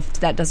you going to do if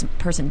that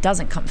person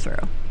doesn't come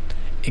through?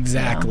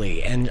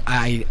 Exactly. And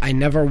I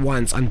never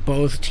once on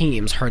both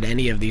teams heard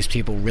any of these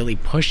people really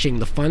pushing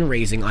the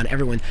fundraising on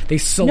everyone. They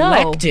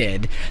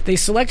selected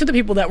the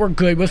people that were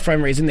good with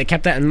fundraising. They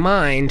kept that in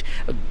mind,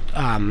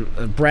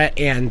 Brett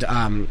and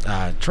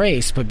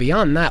Trace, but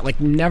beyond that, like,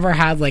 never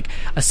had like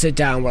a sit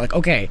down where, like,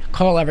 okay,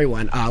 call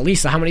everyone.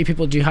 Lisa, how many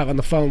people do you have on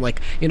the phone?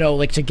 Like,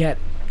 to get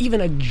even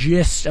a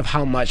gist of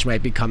how much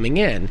might be coming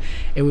in.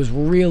 It was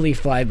really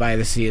fly by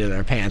the seat of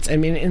their pants. I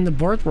mean, in the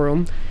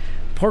boardroom,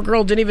 poor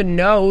girl didn't even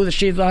know that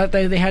she thought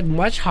they had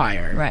much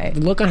higher. Right. The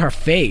look on her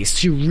face,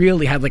 she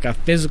really had like a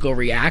physical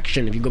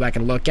reaction if you go back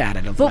and look at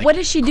it. But what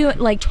does she do?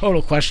 Like,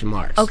 total question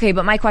marks. Okay,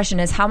 but my question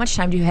is, how much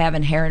time do you have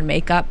in hair and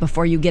makeup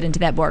before you get into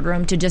that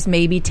boardroom to just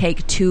maybe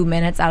take 2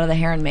 minutes out of the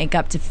hair and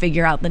makeup to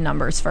figure out the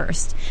numbers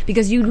first?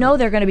 Because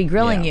they're going to be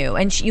grilling you.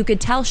 And you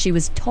could tell she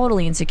was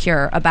totally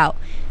insecure about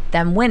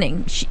them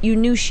winning. You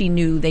knew she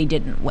knew they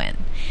didn't win.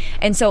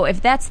 And so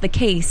if that's the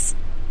case,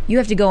 you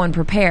have to go in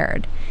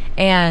prepared.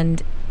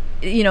 And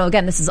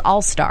again, this is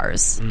all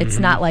stars. It's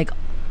not like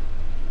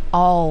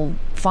all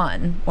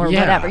fun or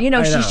whatever.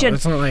 She should.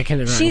 It's not like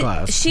kindergarten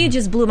class. She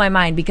just blew my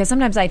mind, because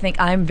sometimes I think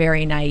I'm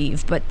very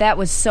naive, but that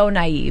was so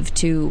naive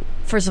to,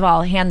 first of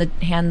all, hand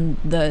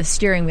the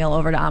steering wheel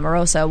over to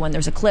Omarosa when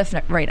there's a cliff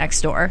right next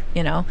door,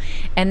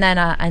 and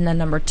then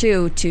number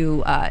two,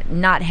 to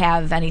not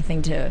have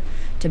anything to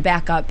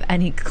back up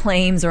any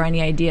claims or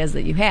any ideas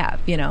that you have,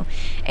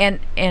 and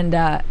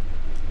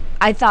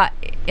I thought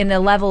in a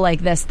level like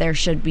this there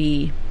should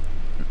be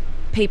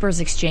papers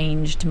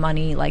exchanged,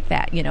 money like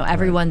that. You know,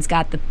 everyone's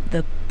got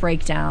the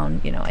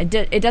breakdown. You know,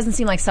 it doesn't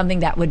seem like something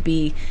that would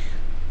be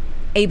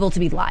able to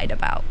be lied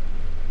about.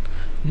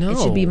 No. It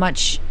should be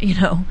much,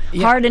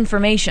 hard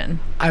information.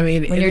 I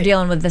mean, when you're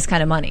dealing with this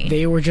kind of money.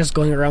 They were just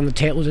going around the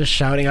table just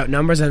shouting out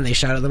numbers, and they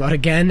shouted them out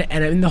again.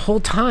 And I mean, the whole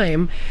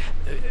time,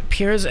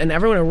 Piers and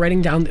everyone are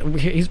writing down,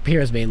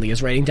 Piers mainly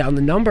is writing down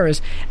the numbers,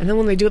 and then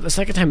when they do it the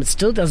second time, it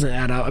still doesn't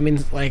add up. I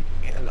mean, like,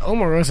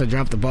 Omarosa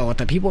dropped the ball with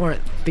that. People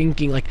aren't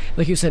thinking, like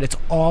you said, it's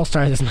all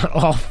stars, it's not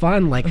all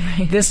fun. Like,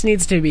 this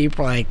needs to be,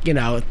 like,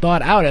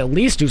 thought out, at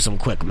least do some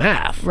quick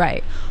math.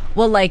 Right.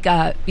 Well, like,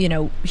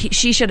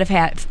 she should have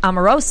had,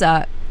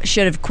 Omarosa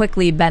should have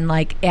quickly been,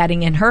 like,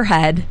 adding in her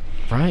head,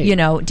 right.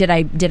 Did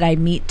I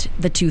meet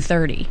the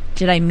 230?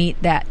 Did I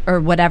meet that, or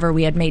whatever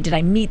we had made? Did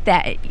I meet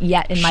that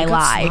yet in my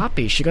lie?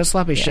 She got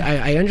sloppy.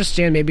 Yeah. I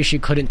understand maybe she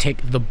couldn't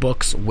take the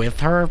books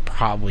with her.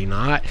 Probably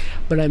not.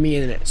 But I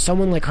mean,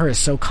 someone like her is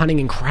so cunning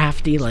and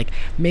crafty. Like,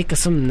 make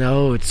some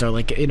notes or,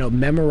 like,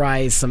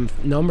 memorize some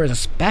numbers,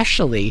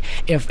 especially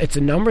if it's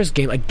a numbers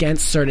game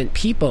against certain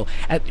people.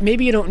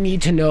 Maybe you don't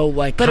need to know,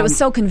 like... But it was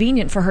so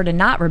convenient for her to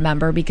not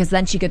remember, because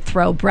then she could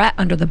throw Brett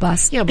under the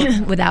bus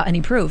without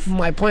any proof.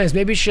 My point is,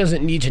 maybe she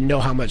doesn't need to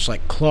know how much,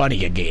 like,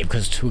 Claudia gave,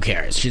 because who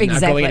cares? She's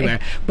not going anywhere.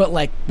 But,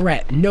 like,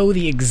 Brett, know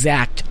the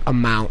exact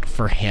amount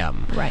for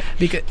him. Right.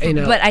 Because,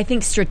 But I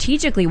think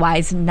strategically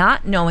wise,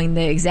 not knowing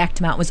the exact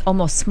amount was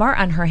almost smart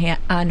on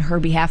her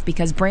behalf,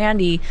 because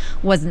Brandy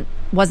wasn't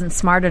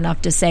smart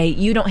enough to say,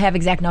 you don't have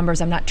exact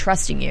numbers, I'm not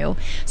trusting you.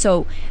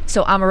 So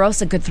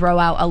Omarosa could throw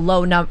out a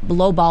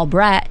low ball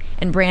Brett,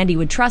 and Brandy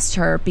would trust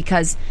her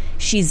because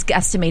she's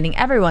guesstimating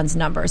everyone's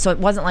number. So it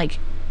wasn't like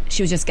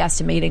she was just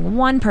guesstimating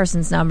one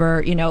person's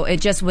number. It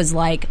just was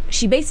like,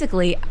 she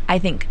basically, I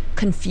think,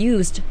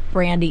 confused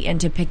Brandy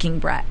into picking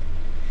Brett.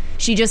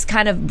 She just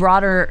kind of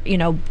brought her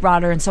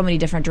in so many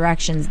different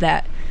directions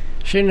that...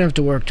 She didn't have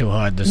to work too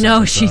hard this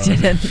No, episode. she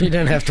didn't. She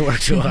didn't have to work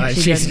too hard.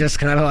 She's just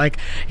kind of like,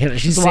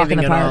 she's saving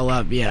it all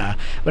up. Yeah.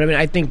 But I mean,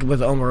 I think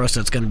with Omarosa,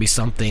 it's going to be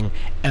something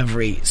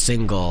every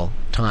single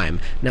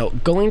time. Now,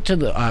 going to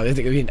the, I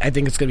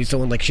think it's going to be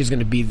someone like she's going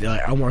to be,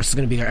 Omarosa's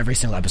going to be there every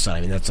single episode.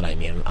 I mean, that's what I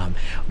mean.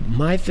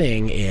 My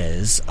thing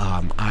is,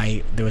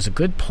 there was a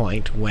good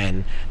point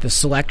when the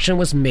selection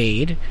was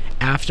made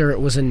after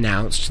it was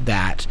announced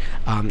that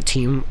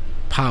Team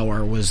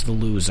Power was the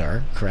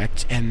loser,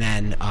 correct? And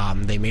then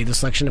they made the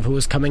selection of who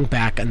was coming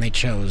back, and they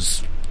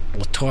chose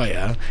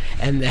LaToya.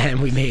 And then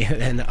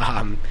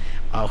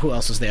who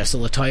else was there? So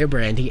LaToya,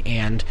 Brandy,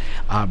 and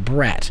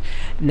Brett.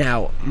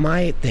 Now,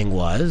 my thing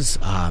was,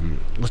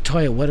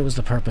 LaToya, what was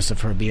the purpose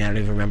of her being? I don't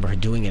even remember her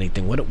doing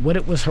anything. What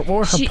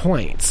were her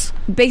points?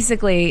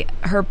 Basically,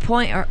 her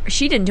point,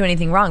 she didn't do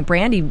anything wrong.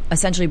 Brandy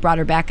essentially brought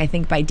her back, I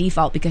think, by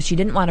default, because she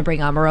didn't want to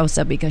bring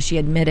Omarosa, because she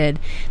admitted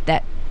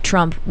that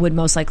Trump would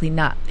most likely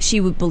not. She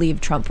would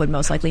believe Trump would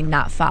most likely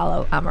not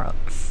fire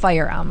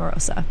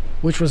Omarosa,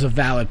 which was a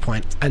valid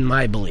point in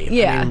my belief.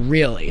 Yeah, I mean,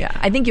 really. Yeah,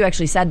 I think you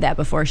actually said that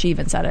before she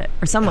even said it,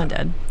 or someone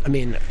did. I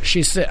mean,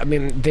 she said. I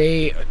mean,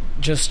 they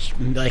just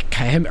like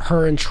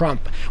her and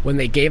Trump, when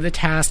they gave the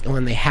task and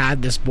when they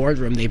had this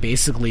boardroom, they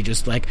basically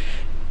just like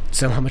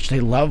said how much they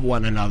love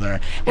one another.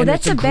 Well, and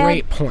that's it's a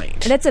great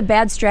point. That's a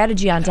bad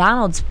strategy on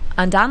Donald's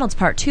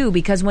part too,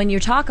 because when you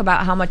talk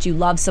about how much you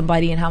love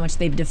somebody and how much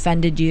they've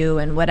defended you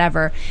and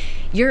whatever,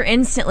 you're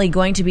instantly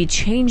going to be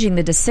changing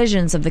the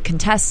decisions of the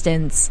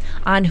contestants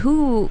on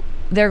who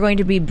they're going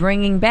to be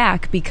bringing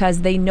back,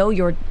 because they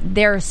know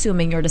they're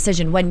assuming your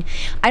decision. When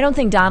I don't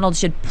think Donald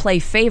should play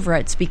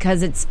favorites,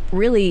 because it's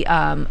really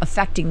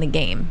affecting the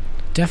game.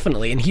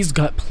 Definitely, and he's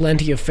got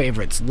plenty of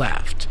favorites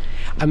left.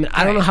 I mean,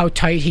 I don't know how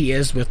tight he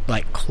is with,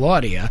 like,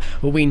 Claudia,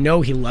 but we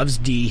know he loves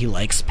Dee, he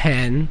likes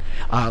Penn,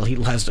 he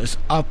has this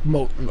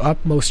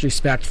utmost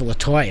respect for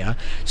LaToya,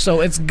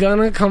 so it's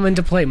gonna come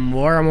into play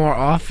more and more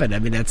often. I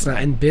mean, that's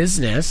not in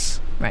business,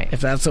 right?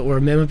 If that's what we're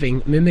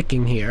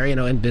mimicking here,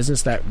 in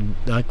business, that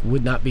like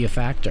would not be a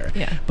factor.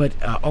 Yeah. But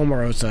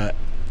Omarosa,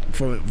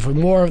 for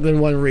more than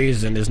one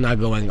reason, is not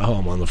going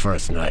home on the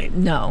first night.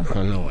 No.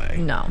 Oh, no way.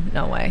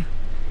 No way.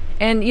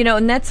 And,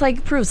 and that's,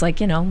 like, proves, like,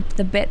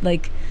 the bit,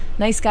 like,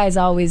 nice guys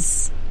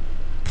always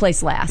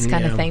place last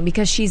kind of thing,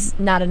 because she's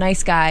not a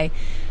nice guy.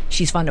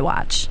 She's fun to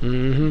watch.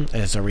 Mm-hmm.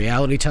 It's a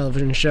reality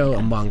television show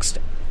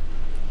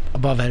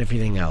above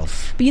everything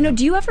else. But,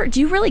 do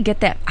you really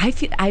get that?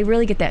 I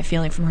really get that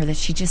feeling from her that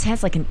she just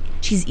has, like,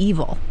 she's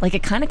evil. Like,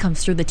 it kind of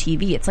comes through the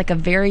TV. It's, like, a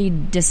very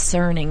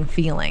discerning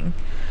feeling.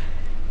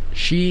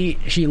 She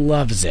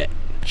loves it.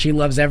 She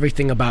loves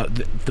everything about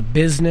the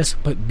business,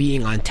 but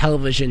being on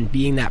television,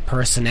 being that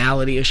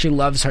personality. She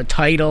loves her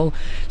title.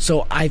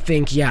 So I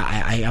think,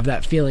 I have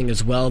that feeling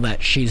as well,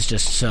 that she's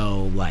just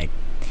so, like...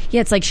 Yeah,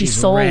 it's like she's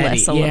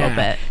soulless a little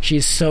bit.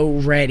 She's so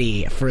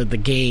ready for the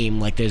game.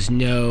 Like, there's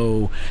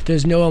no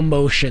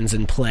emotions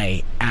in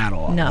play at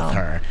all with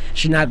her.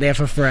 She's not there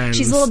for friends.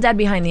 She's a little dead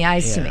behind the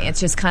eyes to me.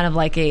 It's just kind of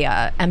like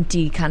a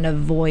empty kind of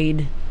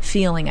void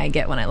feeling I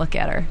get when I look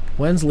at her.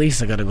 When's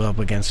Lisa going to go up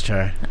against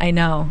her? I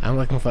know. I'm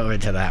looking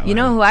forward to that one. You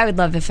know who I would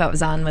love if I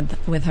was on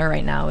with her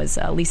right now is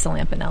Lisa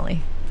Lampanelli.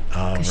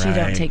 Oh, because she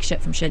don't take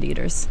shit from shit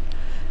eaters.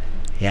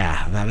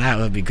 Yeah, now that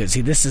would be good. See,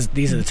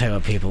 these are the type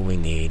of people we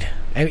need.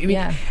 I mean,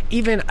 Yeah.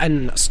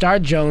 even Star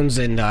Jones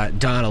and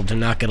Donald do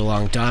not get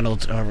along.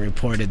 Donald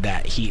reported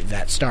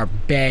that Star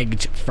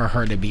begged for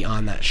her to be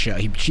on that show.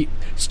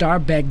 Star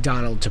begged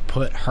Donald to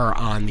put her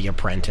on The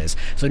Apprentice.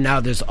 So now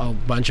there's a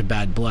bunch of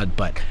bad blood.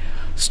 But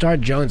Star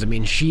Jones, I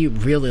mean, she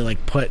really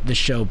like put the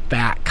show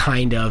back,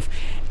 kind of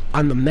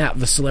on the map.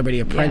 The Celebrity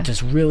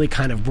Apprentice really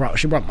kind of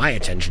brought my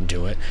attention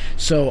to it.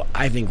 So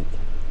I think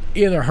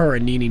either her or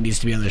Nene needs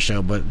to be on the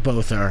show, but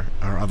both are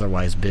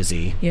otherwise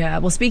busy. Yeah.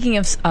 Well, speaking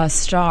of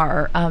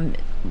Star,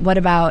 what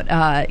about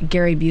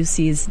Gary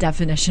Busey's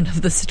definition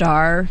of the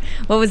star?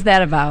 What was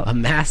that about? A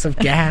mass of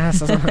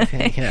gas or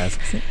something? Yes.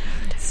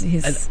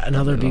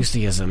 Another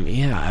Buseyism.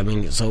 Yeah. I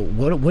mean, so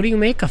what do you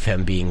make of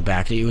him being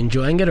back? Are you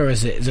enjoying it, or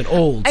is it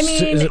old? I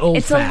mean, is it old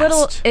it's fast? a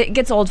little. It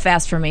gets old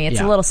fast for me. It's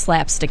a little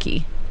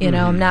slapsticky. You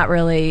know, I'm not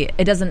really.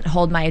 It doesn't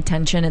hold my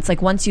attention. It's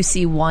like once you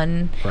see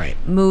one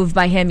move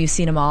by him, you've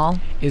seen them all.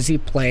 Is he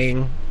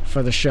playing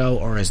for the show,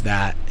 or is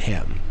that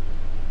him?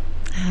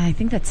 I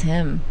think that's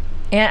him,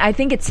 and I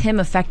think it's him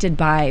affected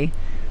by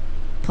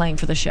playing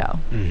for the show.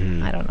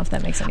 Mm-hmm. I don't know if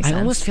that makes any sense. I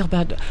almost feel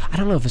bad. I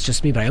don't know if it's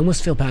just me, but I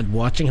almost feel bad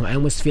watching him. I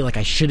almost feel like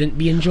I shouldn't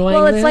be enjoying this.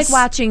 Well, it's this. like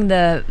watching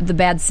the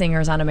bad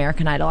singers on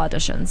American Idol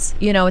auditions.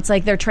 You know, it's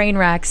like they're train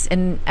wrecks,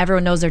 and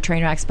everyone knows they're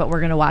train wrecks, but we're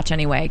going to watch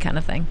anyway, kind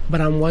of thing.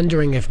 But I'm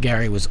wondering if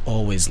Gary was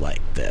always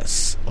like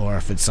this, or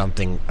if it's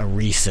a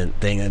recent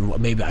thing, and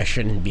maybe I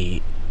shouldn't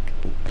be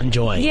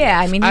enjoying it.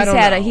 I mean,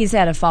 he's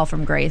had a fall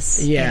from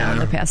grace in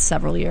the past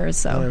several years.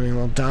 So I mean,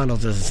 well,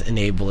 Donald is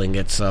enabling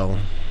it, so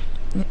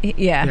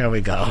yeah, there we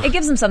go. It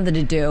gives him something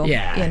to do.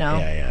 Yeah, you know,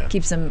 yeah.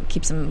 keeps him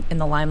in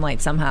the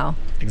limelight somehow.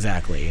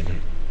 Exactly.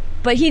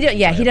 But he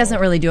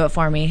doesn't really do it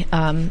for me.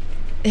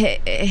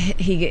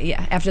 He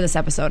after this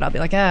episode, I'll be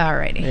like,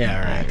 alrighty,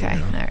 yeah, okay,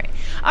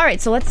 all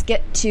right. So let's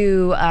get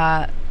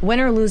to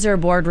winner loser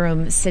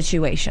boardroom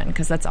situation,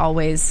 because that's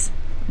always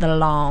the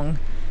long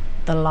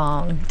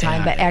time.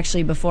 Yeah. But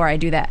actually, before I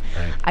do that,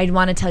 I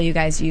want to tell you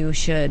guys you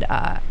should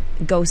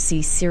go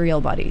see Serial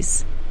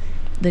Buddies,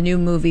 the new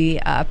movie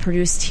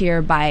produced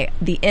here by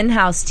the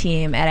in-house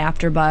team at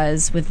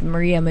AfterBuzz with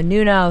Maria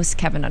Menounos,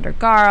 Kevin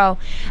Undergaro,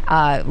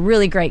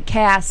 really great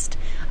cast.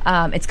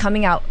 It's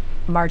coming out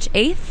March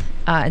 8th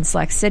in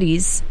select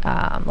cities,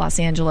 Los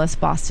Angeles,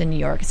 Boston, New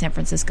York, San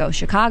Francisco,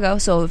 Chicago.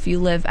 So if you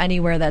live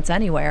anywhere that's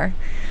anywhere,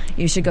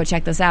 you should go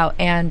check this out.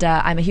 And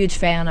I'm a huge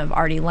fan of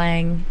Artie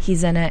Lang.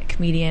 He's in it,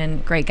 comedian,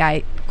 great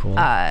guy. Cool.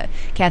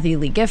 Kathy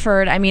Lee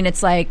Gifford. I mean,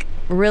 it's like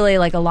really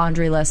like a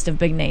laundry list of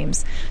big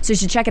names. So you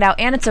should check it out.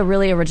 And it's a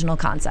really original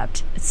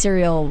concept. It's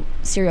serial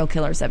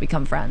killers that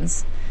become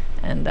friends.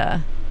 And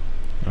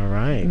all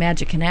right,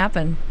 magic can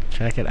happen.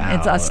 Check it out.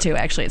 It's us too,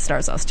 actually. It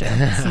stars us too.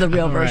 It's the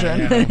real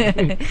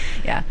version.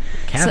 Yeah.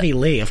 Kathy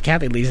Lee. If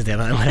Kathy Lee's there,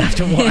 I'm going to have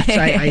to watch.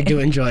 I do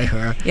enjoy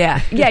her.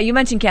 Yeah. You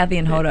mentioned Kathy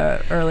and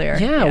Hoda earlier.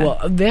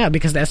 Yeah,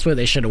 because that's where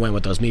they should have went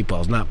with those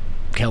meatballs, not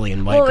Kelly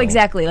and Michael. Well,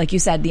 exactly. Like you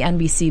said, the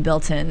NBC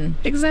built in.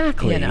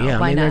 Exactly.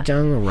 Why not? They're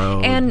down the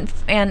road. And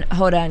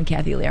Hoda and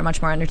Kathy Lee are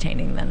much more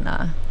entertaining than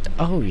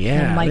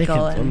than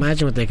Michael.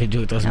 Imagine what they could do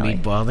with those Kelly.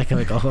 meatballs. They could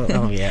like,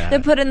 yeah. They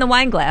put it in the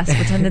wine glass,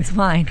 pretend it's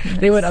wine.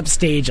 They went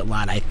upstage a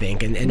lot, I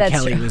think. And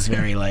Kelly true. was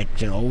very like,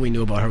 all we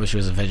knew about her was she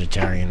was a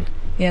vegetarian.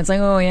 Yeah, it's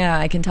like,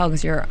 I can tell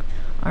because your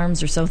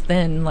arms are so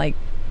thin. Like,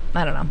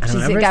 I don't know.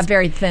 She's got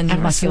very thin,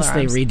 muscular since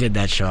arms. they redid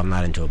that show, I'm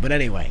not into it. But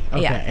anyway.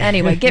 Okay. Yeah,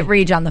 anyway, get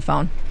Reej on the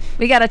phone.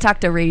 We got to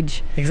talk to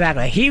Reej.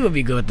 Exactly. He would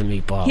be good with the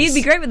meatballs. He'd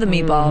be great with the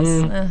meatballs.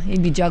 Mm-hmm.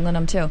 He'd be juggling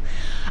them too.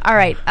 All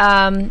right.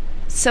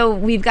 So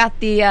we've got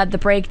the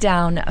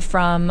breakdown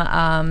from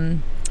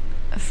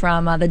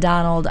the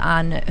Donald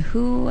on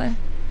who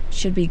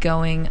should be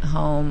going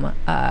home.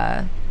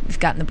 We've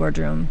got in the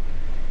boardroom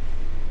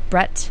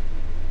Brett.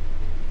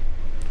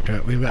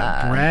 We've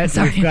got Brett.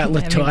 Sorry. We've got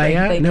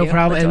LaToya. No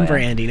problem. LaToya. And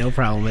Brandy. No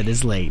problem. It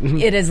is late.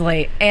 It is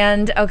late.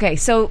 And okay,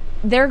 so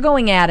they're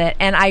going at it,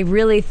 and I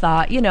really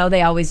thought,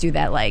 they always do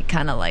that, like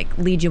kind of like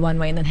lead you one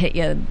way and then hit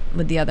you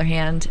with the other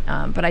hand.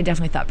 But I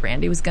definitely thought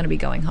Brandy was going to be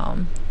going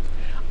home.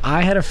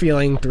 I had a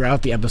feeling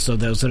throughout the episode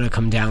that it was going to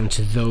come down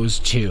to those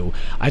two.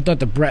 I thought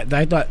the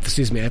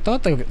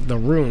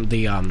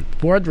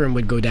boardroom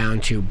would go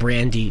down to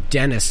Brandy,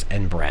 Dennis,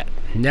 and Brett.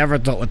 Never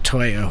thought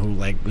LaToya, who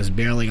was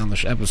barely on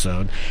the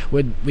episode,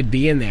 would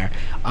be in there.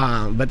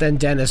 But then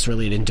Dennis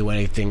really didn't do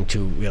anything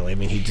to really. I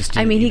mean, he just.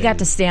 He got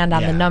to stand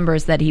on the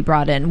numbers that he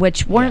brought in,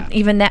 which weren't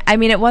even that. I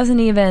mean, it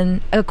wasn't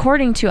even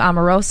according to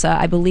Omarosa.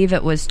 I believe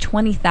it was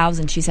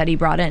 20,000. She said he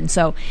brought in.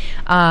 So,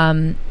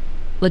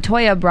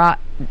 LaToya brought.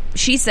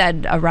 She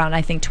said around,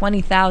 I think,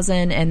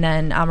 20,000, and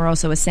then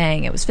Omarosa was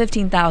saying it was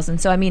 15,000.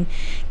 So, I mean,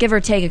 give or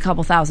take a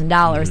couple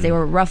 $1,000, they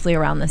were roughly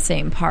around the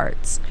same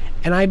parts.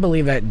 And I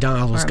believe that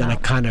Donald was going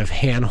to kind of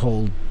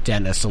handhold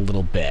Dennis a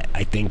little bit.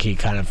 I think he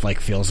kind of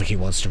feels like he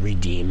wants to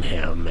redeem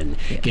him and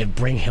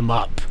bring him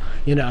up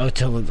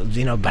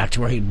till back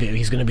to where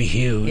he's going to be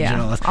huge.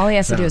 Yeah, all he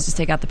has to do is just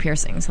take out the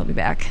piercings. He'll be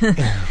back.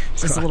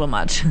 It's just a little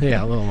much.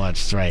 Yeah, a little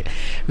much. That's right.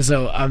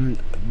 So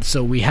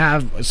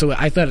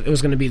I thought it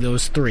was going to be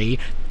those three.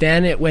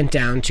 Then it went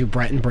down to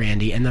Brett and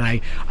Brandi, and then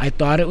I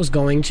thought it was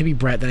going to be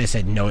Brett. Then I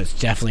said no, it's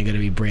definitely going to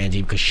be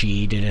Brandi because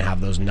she didn't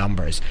have those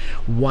numbers.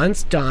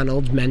 Once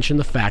Donald mentioned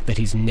the fact that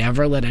he's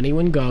never let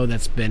anyone go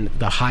that's been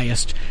the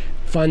highest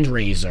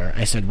fundraiser,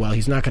 I said, well,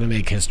 he's not going to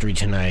make history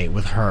tonight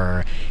with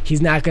her.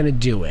 He's not going to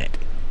do it.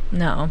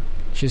 No.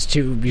 She's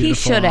too beautiful. He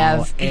should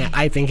have. And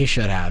I think he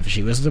should have.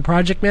 She was the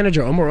project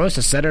manager.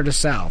 Omarosa said it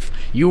herself.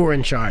 You were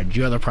in charge.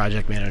 You're the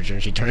project manager.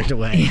 And she turned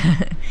away.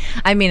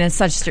 I mean, it's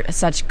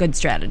such good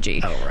strategy.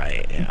 Oh,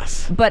 right.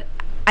 Yes. But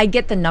I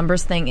get the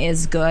numbers thing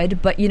is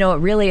good. But,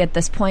 really at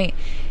this point,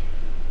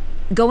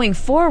 going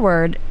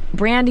forward,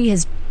 Brandi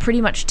has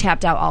pretty much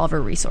tapped out all of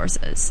her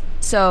resources.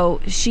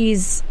 So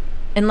she's...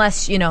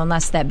 Unless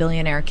that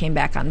billionaire came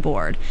back on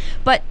board.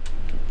 But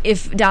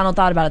if Donald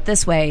thought about it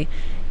this way,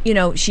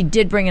 she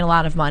did bring in a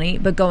lot of money,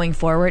 but going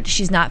forward,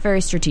 she's not very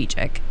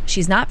strategic.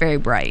 She's not very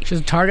bright. She's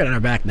a target on her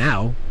back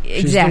now.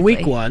 Exactly. She's the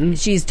weak one.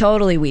 She's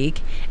totally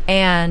weak.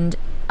 And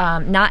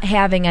not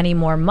having any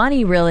more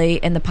money really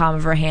in the palm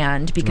of her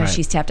hand because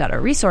she's tapped out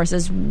her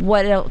resources,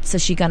 what else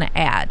is she going to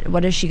add?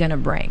 What is she going to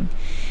bring?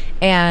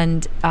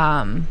 And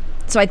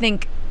so I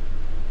think,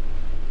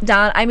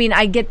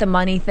 I get the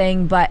money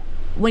thing, but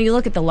when you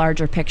look at the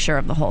larger picture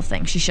of the whole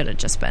thing, she should have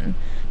just been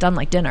done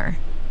like dinner.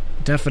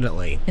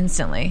 Definitely.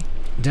 Instantly.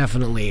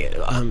 Definitely.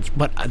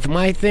 But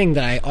my thing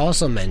that I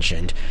also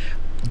mentioned,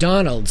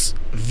 Donald's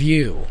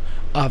view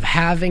of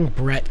having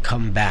Brett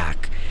come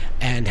back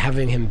and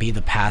having him be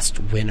the past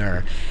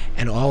winner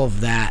and all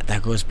of that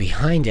goes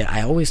behind it.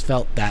 I always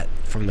felt that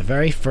from the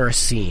very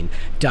first scene,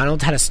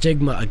 Donald had a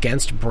stigma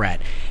against Brett.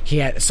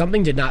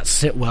 Something did not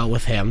sit well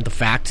with him, the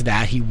fact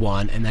that he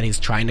won and that he's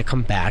trying to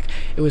come back.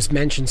 It was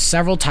mentioned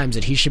several times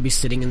that he should be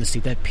sitting in the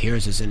seat that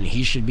Piers is in.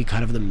 He should be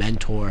kind of the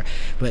mentor.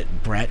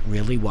 But Brett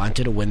really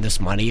wanted to win this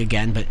money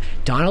again, but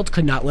Donald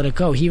could not let it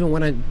go. He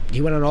went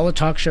on all the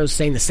talk shows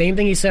saying the same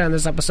thing he said on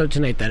this episode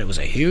tonight, that it was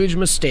a huge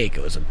mistake.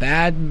 It was a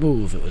bad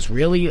move. It was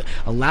really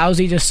a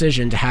lousy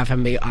decision to have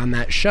him be on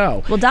that show.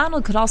 Well,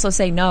 Donald could also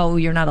say, no,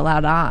 you're not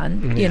allowed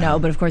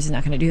on, but of course he's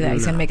not going to do that.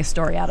 He's going to make a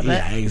story out of it.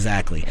 Yeah,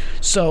 exactly.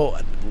 So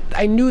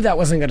I knew that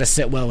wasn't going to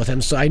sit well with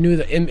him, so I knew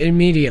that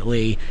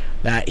immediately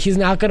that he's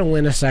not going to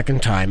win a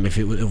second time if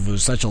it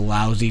was such a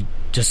lousy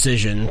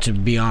decision to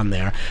be on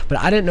there. But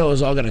I didn't know it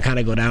was all going to kind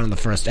of go down in the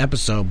first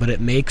episode, but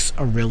it makes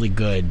a really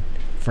good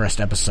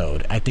first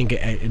episode. I think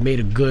it made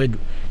a good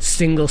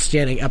single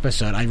standing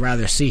episode. I'd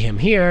rather see him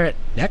here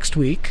next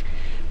week,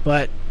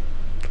 but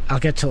I'll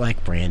get to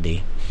like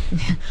Brandi.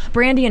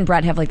 Brandi and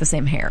Brett have like the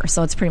same hair,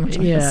 so it's pretty much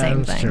like the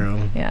same thing.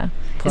 True. Yeah.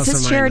 Plus is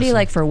this charity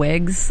like for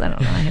wigs? I don't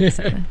know. I have to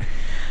say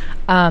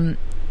that.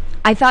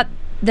 I thought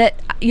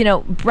that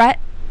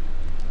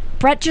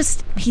Brett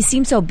just, he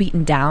seemed so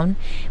beaten down,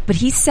 but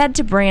he said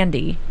to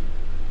Brandi,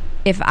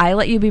 "If I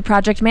let you be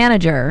project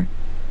manager,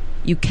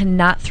 you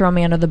cannot throw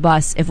me under the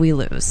bus if we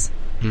lose."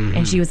 Mm-hmm.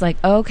 And she was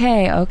like,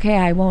 okay,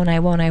 I won't.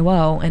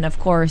 And of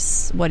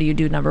course, what do you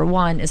do? Number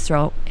one is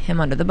throw him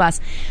under the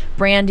bus.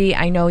 Brandi,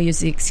 I know,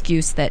 used the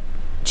excuse that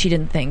she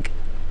didn't think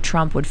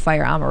Trump would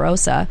fire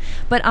Omarosa,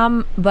 but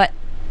I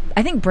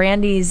think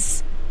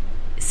Brandi's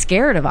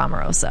scared of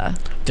Omarosa.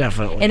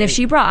 Definitely. And if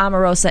she brought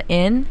Omarosa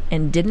in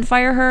and didn't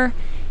fire her,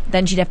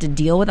 then she'd have to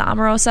deal with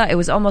Omarosa. It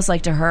was almost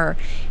like to her,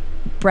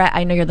 Brett,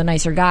 I know you're the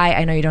nicer guy.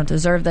 I know you don't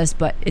deserve this,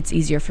 but it's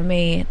easier for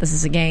me. This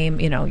is a game.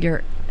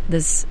 You're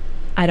this.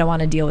 I don't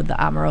want to deal with the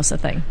Omarosa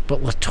thing.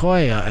 But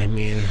LaToya,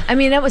 I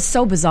mean, that was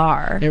so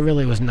bizarre. It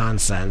really was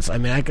nonsense. I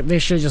mean, they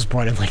should have just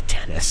brought in like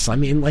Dennis. I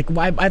mean, like,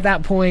 why at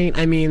that point?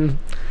 I mean,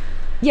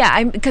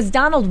 yeah, because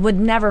Donald would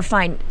never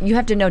find. You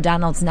have to know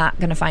Donald's not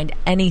going to find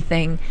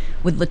anything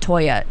with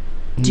LaToya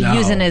to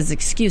use in his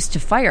excuse to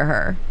fire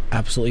her.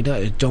 Absolutely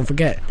not. Don't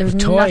forget, there was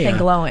nothing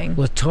glowing.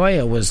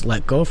 LaToya was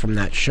let go from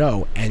that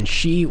show, and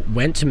she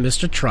went to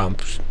Mr.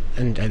 Trump.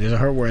 And these are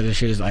her words, and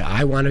she was like,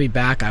 I want to be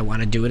back, I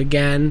want to do it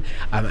again,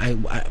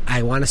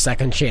 I want a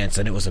second chance.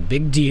 And it was a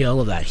big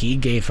deal that he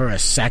gave her a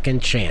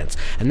second chance,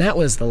 and that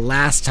was the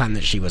last time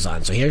that she was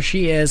on. So here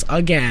she is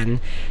again.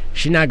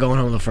 She's not going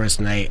home the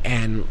first night,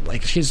 and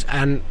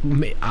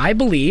I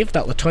believe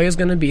that LaToya's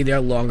going to be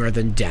there longer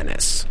than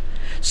Dennis.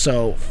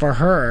 So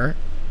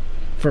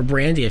for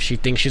Brandi, if she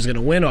thinks she's going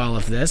to win all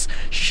of this,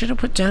 she should have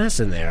put Dennis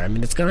in there. I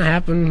mean, it's going to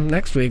happen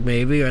next week,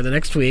 maybe, or the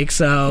next week.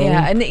 So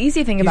yeah, and the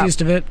easy thing about used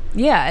to it.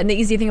 Yeah, and the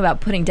easy thing about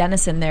putting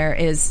Dennis in there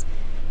is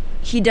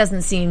he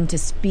doesn't seem to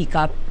speak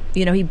up.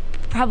 He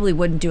probably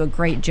wouldn't do a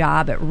great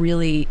job at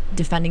really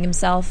defending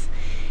himself.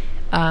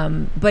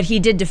 But he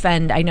did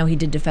defend. I know he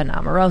did defend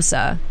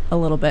Omarosa a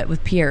little bit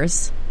with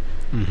Piers.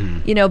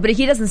 Mm-hmm. But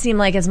he doesn't seem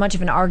like as much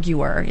of an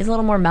arguer. He's a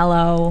little more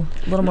mellow,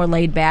 a little more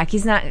laid back.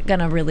 He's not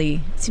going to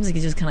really... Seems like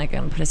he's just kind of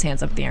going to put his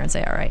hands up in the air and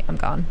say, all right, I'm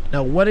gone.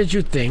 Now, what did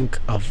you think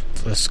of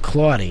this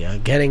Claudia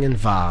getting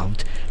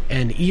involved,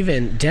 and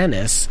even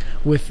Dennis,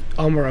 with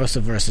Omarosa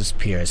versus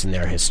Piers in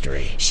their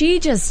history? She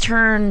just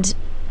turned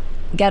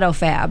ghetto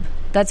fab.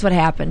 That's what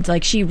happened.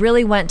 Like, she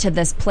really went to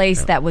this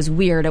place that was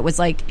weird. It was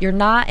like, you're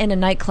not in a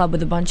nightclub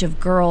with a bunch of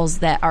girls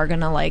that are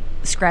gonna like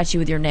scratch you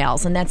with your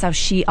nails, and that's how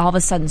she all of a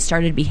sudden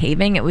started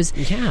behaving. It was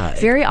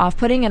very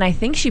off-putting, and I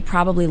think she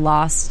probably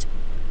lost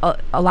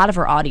a lot of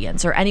her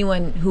audience, or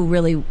anyone who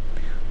really,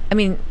 I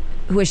mean,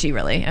 who is she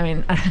really? I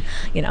mean,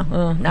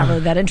 not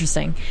really that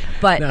interesting.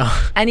 But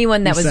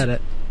anyone that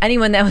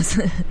was,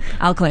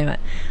 I'll claim it.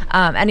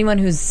 Anyone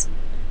who's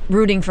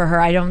rooting for her,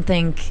 I don't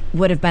think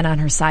would have been on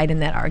her side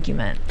in that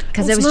argument,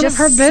 because it was none just of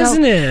her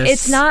business.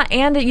 It's not,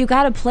 and you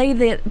got to play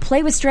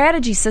with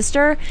strategy,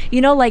 sister.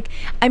 You know, like,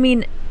 I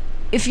mean,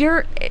 if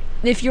you're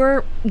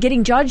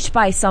getting judged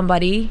by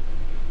somebody,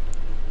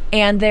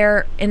 and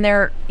they're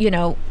you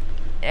know,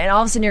 and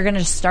all of a sudden you're going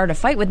to start a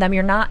fight with them,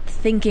 you're not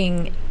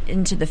thinking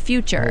into the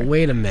future. Well,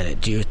 wait a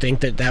minute. Do you think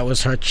that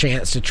was her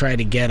chance to try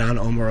to get on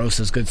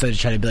Omarosa's good side, to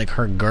try to be like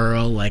her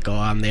girl, like, oh,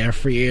 I'm there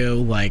for you,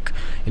 like,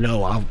 you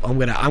know, I'm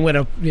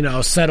gonna you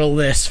know, settle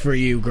this for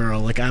you, girl?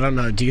 Like, I don't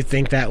know. Do you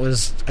think that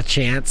was a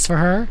chance for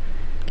her?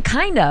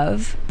 Kind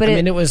of, but I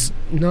mean, it was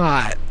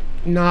not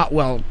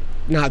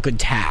good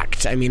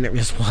tact. I mean, it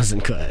just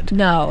wasn't good.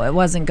 No, it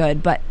wasn't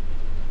good, but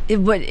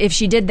if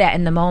she did that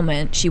in the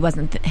moment, she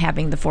wasn't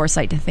having the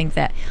foresight to think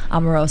that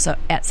Omarosa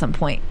at some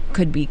point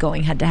could be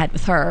going head to head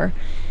with her.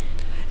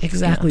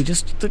 Exactly.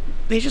 Yeah.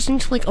 They just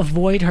need to like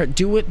avoid her.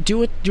 Do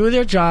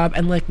their job,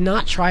 and like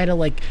not try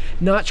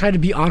to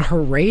be on her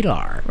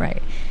radar.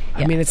 Right.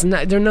 I mean, it's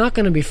not. They're not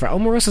going to be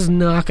friends. Omarosa's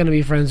not going to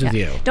be friends with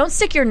you. Don't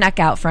stick your neck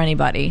out for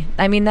anybody.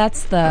 I mean,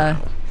 that's the.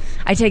 No.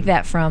 I take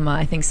that from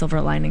I think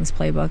Silver Linings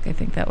Playbook. I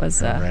think that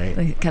was right.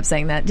 They kept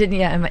saying that, didn't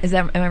you?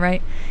 Am I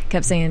right?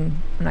 Kept saying,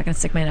 I'm not going to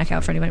stick my neck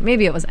out for anybody.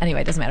 Maybe it was, anyway,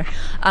 it doesn't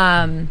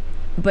matter.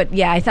 But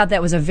yeah, I thought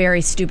that was a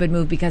very stupid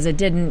move, because it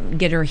didn't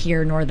get her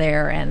here nor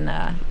there,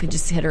 and could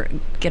just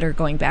get her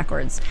going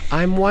backwards.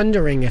 I'm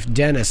wondering if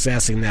Dennis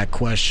asking that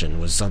question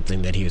was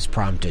something that he was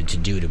prompted to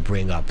do to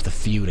bring up the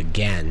feud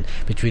again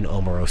between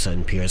Omarosa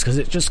and Pierce, because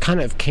it just kind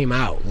of came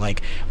out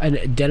like,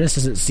 and Dennis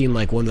doesn't seem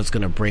like one that's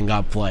going to bring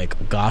up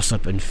like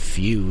gossip and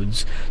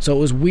feuds, so it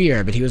was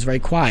weird. But he was very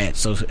quiet.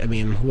 So I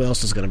mean, who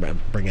else is going to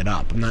bring it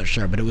up? I'm not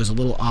sure, but it was a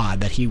little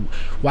odd that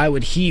why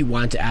would he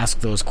want to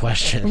ask those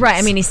questions? Right.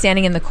 I mean, he's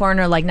standing in the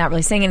corner, like not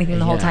really saying anything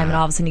the whole time, and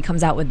all of a sudden he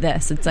comes out with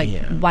this. It's like,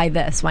 why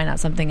this? Why not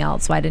something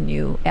else? Why didn't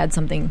you add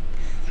something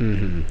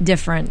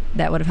different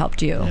that would have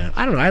helped you? Yeah.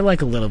 I don't know. I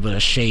like a little bit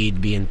of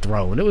shade being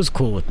thrown. It was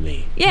cool with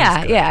me.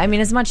 Yeah. I mean,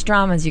 as much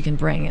drama as you can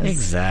bring is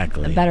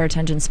exactly a better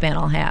attention span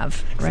I'll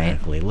have.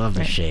 Exactly. Right? Love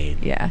the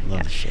shade. Yeah.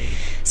 Love the shade.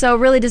 So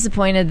really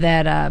disappointed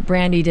that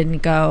Brandy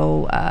didn't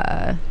go,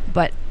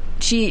 but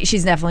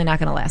she's definitely not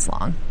going to last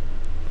long.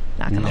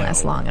 Not going to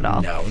last long at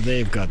all. No,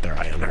 they've got their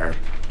eye on her.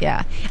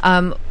 Yeah.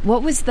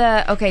 What was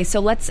okay,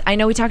 so I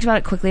know we talked about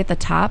it quickly at the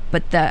top,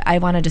 but I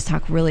want to just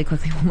talk really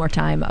quickly one more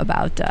time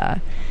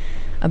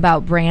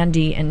about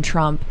Brandy and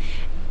Trump.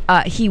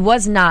 He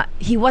was not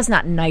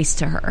nice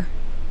to her.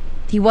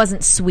 He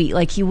wasn't sweet.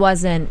 Like, he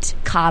wasn't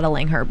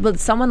coddling her. But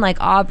someone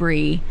like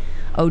Aubrey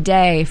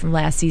O'Day from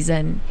last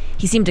season,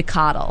 he seemed to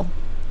coddle.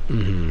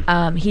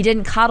 Mm-hmm. He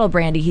didn't coddle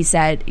Brandy. He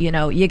said, you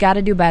know, you got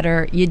to do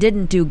better. You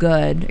didn't do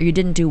good, or you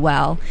didn't do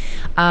well.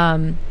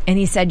 And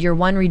he said your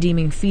one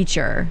redeeming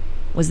feature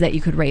was that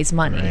you could raise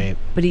money. Right.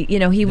 But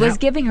he was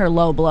giving her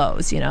low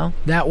blows, you know.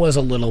 That was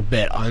a little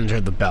bit under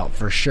the belt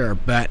for sure,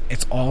 but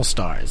it's All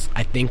Stars.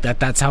 I think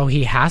that's how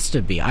he has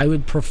to be. I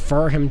would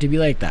prefer him to be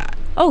like that.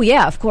 Oh,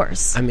 yeah, of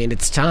course. I mean,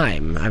 it's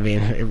time. I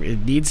mean,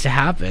 it needs to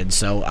happen.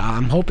 So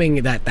I'm hoping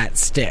that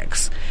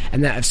sticks.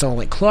 And that if someone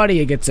like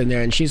Claudia gets in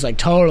there and she's like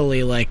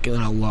totally like, you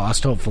know,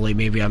 lost, hopefully,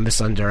 maybe I'm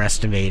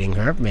misunderestimating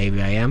her.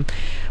 Maybe I am.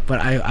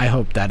 But I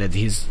hope that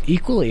he's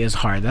equally as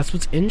hard. That's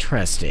what's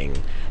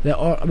interesting.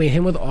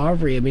 Him with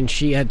Aubrey, I mean,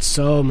 she had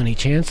so many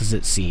chances,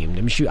 it seemed.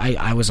 I mean,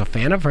 I was a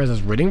fan of hers. I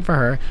was rooting for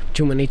her.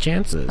 Too many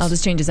chances. Oh,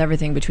 this changes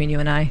everything between you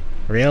and I.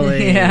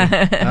 Really?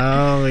 Yeah.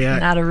 Oh, yeah.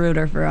 Not a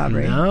rooter for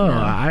Aubrey. No.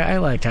 I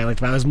liked her.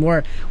 I was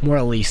more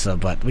Lisa,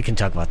 but we can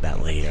talk about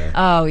that later.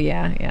 Oh,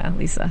 yeah,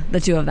 Lisa. The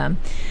two of them.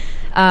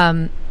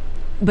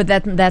 But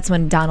that's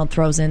when Donald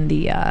throws in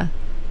the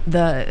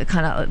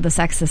kind of the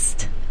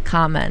sexist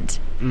comment.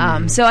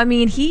 So, I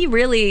mean, he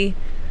really,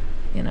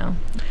 you know.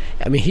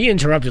 I mean, he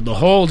interrupted the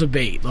whole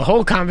debate, the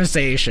whole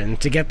conversation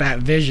to get that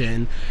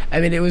vision. I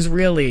mean, it was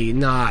really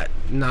not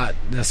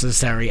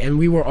necessary, and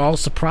we were all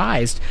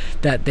surprised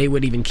that they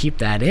would even keep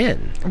that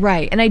in.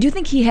 Right, and I do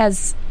think he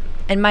has,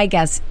 and my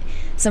guess,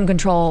 some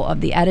control of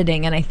the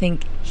editing, and I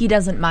think he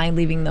doesn't mind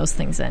leaving those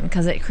things in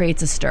because it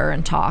creates a stir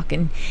and talk,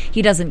 and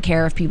he doesn't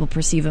care if people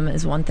perceive him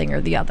as one thing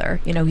or the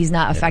other. You know, he's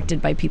not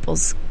affected by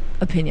people's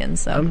opinions.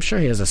 So. I'm sure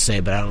he has a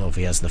say, but I don't know if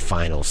he has the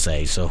final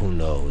say, so who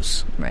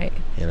knows? Right.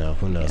 You know,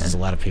 who knows? Yeah. There's a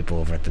lot of people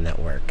over at the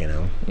network, you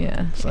know?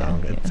 Yeah.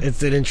 So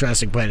it's an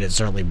interesting point. It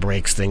certainly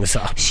breaks things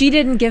up. She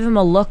didn't give him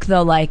a look,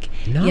 though, like,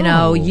 no. You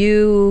know,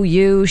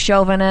 you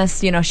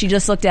chauvinist. You know, she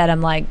just looked at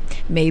him like,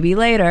 maybe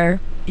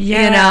later.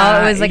 Yeah, you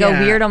know, it was like a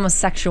weird, almost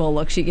sexual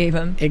look she gave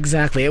him.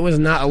 Exactly. It was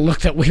not a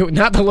look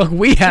not the look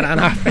we had on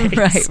our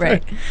face.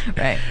 Right.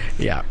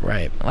 Yeah,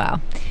 right. Wow.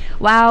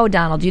 Wow,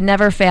 Donald, you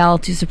never fail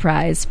to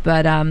surprise.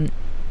 But I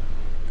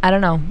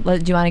don't know.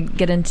 Do you want to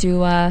get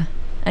into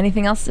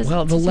anything else?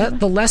 Well,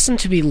 the lesson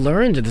to be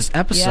learned in this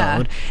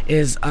episode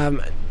is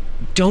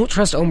don't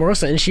trust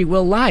Omarosa, and she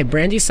will lie.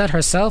 Brandy said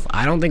herself,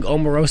 I don't think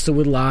Omarosa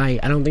would lie.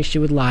 I don't think she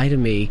would lie to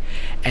me.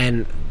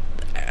 And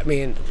I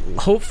mean,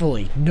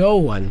 hopefully no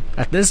one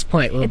at this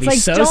point will be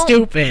so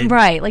stupid.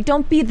 Right, like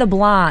don't be the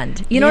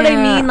blonde. You know what I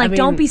mean? Like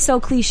don't be so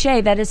cliche.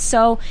 That is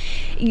so...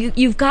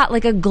 You've got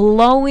like a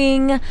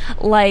glowing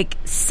like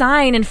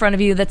sign in front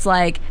of you that's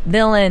like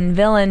villain,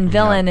 villain,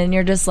 villain, and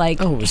you're just like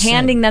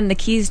handing them the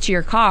keys to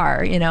your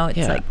car. You know,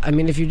 it's like... I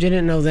mean, if you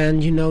didn't know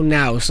then, you know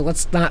now. So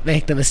let's not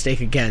make the mistake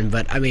again.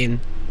 But I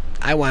mean...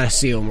 I want to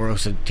see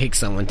Omarosa take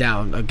someone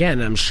down again.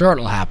 I'm sure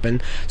it'll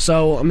happen.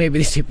 So maybe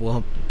these people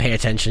will pay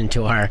attention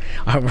to our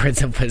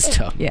words of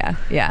wisdom. Yeah.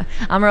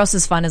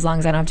 Omarosa's fun as long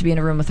as I don't have to be in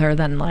a room with her.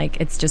 Then like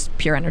it's just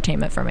pure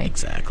entertainment for me.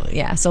 Exactly.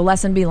 Yeah. So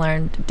lesson be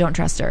learned: don't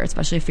trust her,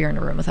 especially if you're in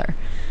a room with her.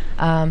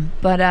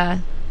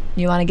 But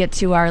you want to get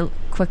to our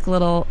quick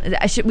little?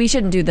 We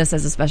shouldn't do this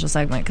as a special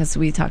segment because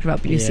we talked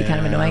about Busey kind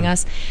of annoying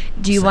us.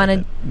 Do you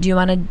want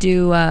to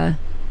do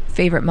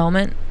favorite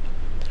moment?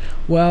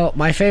 Well,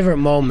 my favorite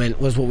moment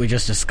was what we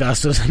just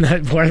discussed. Was in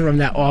that boardroom,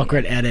 that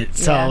awkward edit.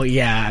 So,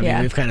 I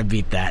mean, we've kind of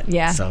beat that.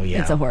 Yeah. So,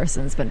 yeah. It's a horse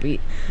and it's been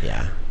beat.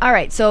 Yeah. All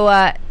right.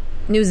 So,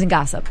 news and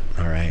gossip.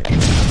 All right.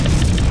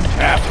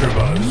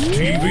 AfterBuzz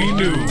TV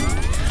News.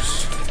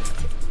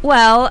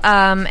 Well,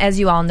 as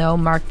you all know,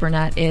 Mark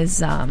Burnett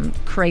is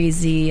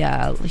crazy,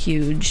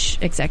 huge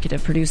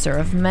executive producer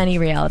of many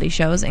reality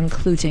shows,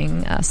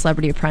 including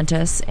Celebrity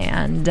Apprentice,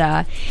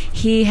 and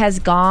he has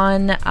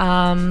gone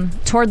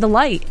toward the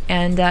light,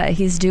 and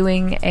he's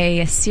doing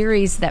a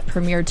series that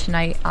premiered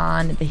tonight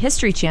on the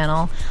History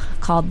Channel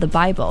called The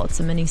Bible. It's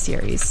a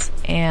mini-series,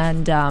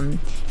 and you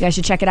guys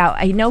should check it out.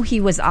 I know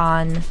he was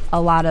on a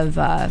lot of...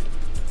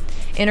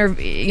 I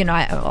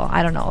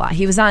don't know a lot.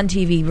 He was on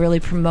TV really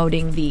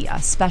promoting the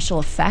special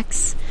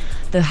effects,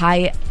 the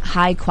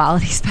high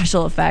quality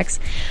special effects.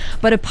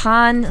 But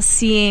upon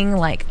seeing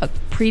like a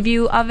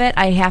preview of it,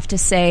 I have to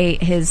say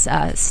his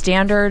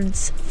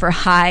standards for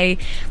high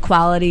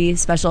quality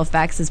special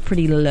effects is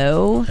pretty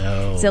low.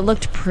 Oh. So it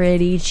looked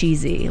pretty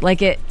cheesy.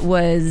 Like it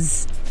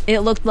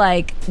looked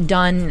like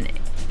done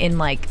in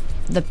like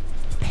the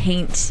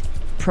paint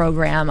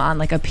program on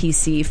like a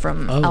PC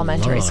from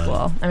elementary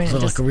school. I mean, so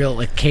just like a real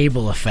like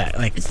cable effect,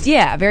 like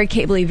very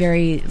cabley,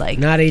 very like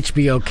not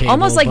HBO cable,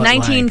 almost like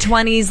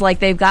 1920s. Like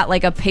they've got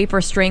like a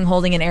paper string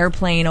holding an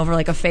airplane over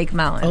like a fake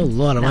mountain. Oh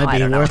Lord, it might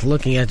be worth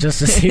llooking at just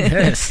to see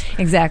this.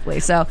 Exactly.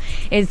 So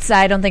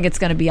I don't think it's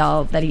going to be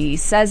all that he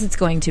says it's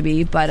going to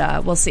be,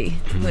 but we'll see.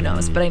 Who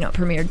knows? But I know it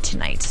premiered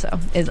tonight, so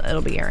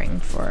it'll be airing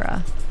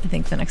for I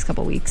think the next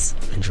couple weeks.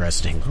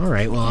 Interesting. All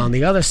right. Well, on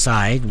the other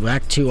side,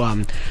 back to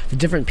the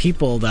different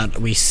people that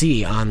we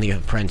see on The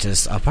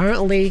Apprentice.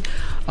 Apparently,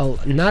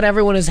 not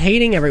everyone is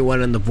hating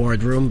everyone in the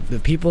boardroom. The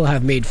people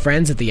have made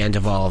friends at the end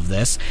of all of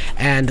this.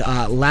 And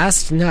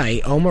last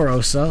night,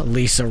 Omarosa,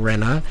 Lisa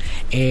Rinna,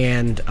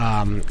 and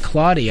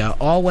Claudia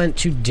all went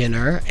to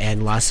dinner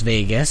in Las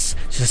Vegas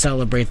to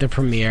celebrate the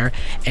premiere.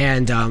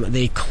 And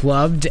they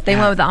clubbed. They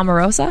went with the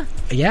Omarosa?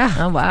 Yeah.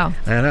 Oh, wow.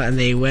 And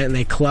they went and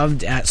they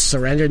clubbed at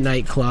Surrender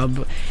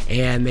Nightclub,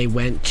 and they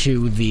went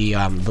to the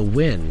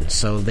Wynn.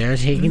 So they're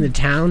taking the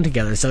town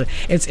together. So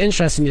it's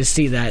interesting to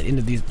see that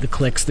in the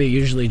cliques they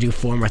usually do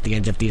form at the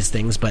end of these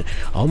things. But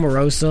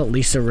Omarosa,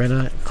 Lisa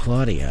Rinna,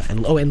 Claudia,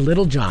 and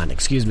Little John.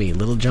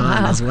 Little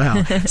John as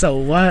well. So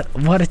what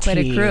a team! Quite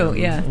a crew,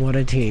 yeah. What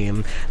a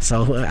team!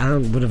 So I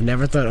would have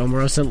never thought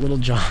Omarosa and Little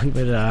John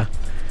would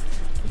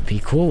be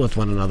cool with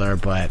one another,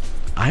 but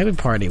I would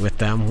party with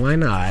them. Why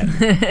not?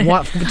 Just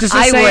to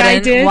I say wouldn't. I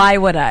did. Why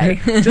would I?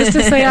 Just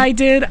to say I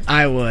did,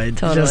 I would.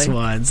 Totally. Just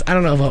once. I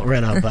don't know about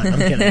Rinna, but I'm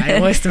kidding. I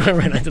always throw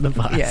Rinna to the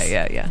bus.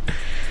 Yeah.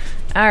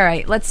 All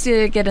right, let's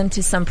get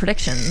into some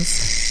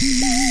predictions.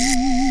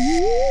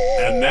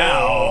 And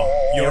now,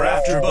 your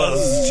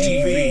AfterBuzz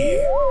TV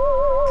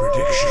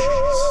predictions.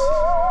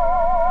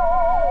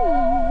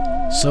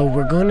 So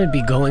we're going to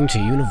be going to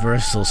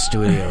Universal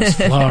Studios,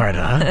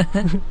 Florida.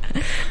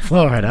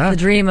 The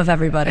dream of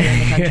everybody in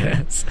the country.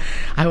 Yes.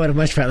 I would have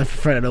much rather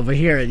preferred it over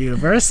here at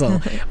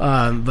Universal.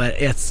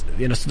 But it's,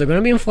 so they're going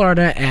to be in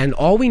Florida, and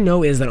all we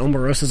know is that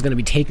Omarosa is going to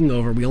be taking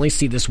over. We only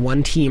see this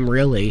one team,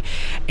 really.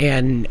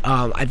 And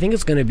I think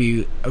it's going to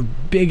be a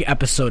big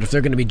episode if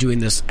they're going to be doing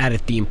this at a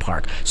theme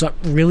park. So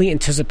I'm really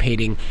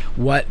anticipating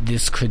what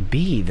this could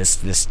be,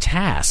 this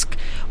task.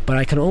 But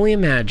I can only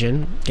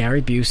imagine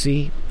Gary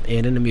Busey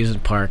in an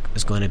amusement park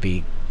is going to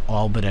be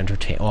all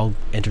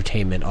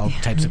entertainment, all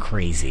types of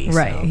crazy.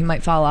 Right. So. He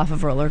might fall off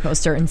of a roller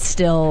coaster and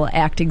still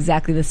act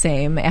exactly the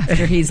same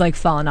after he's like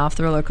fallen off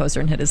the roller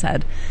coaster and hit his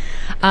head.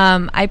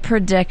 I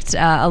predict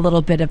a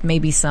little bit of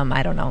maybe some,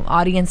 I don't know,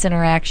 audience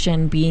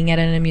interaction, being at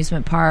an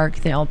amusement park.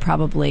 They'll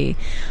probably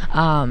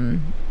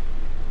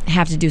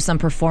have to do some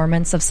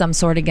performance of some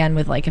sort again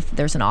with like if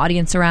there's an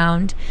audience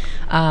around.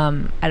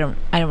 I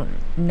don't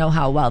know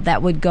how well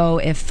that would go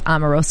if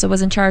Omarosa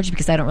was in charge,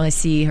 because I don't really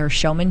see her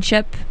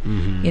showmanship.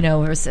 You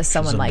know, versus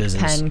someone like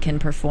business. Penn can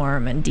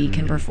perform and Dee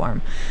can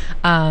perform.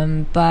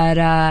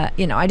 But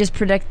you know, I just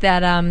predict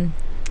that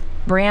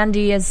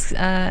Brandy is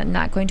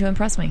not going to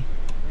impress me.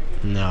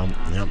 No,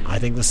 I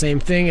think the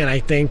same thing, and I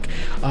think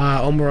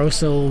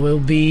Omarosa will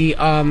be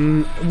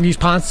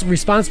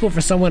responsible for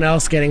someone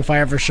else getting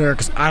fired for sure,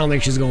 because I don't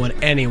think she's going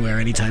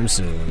anywhere anytime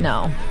soon.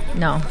 No,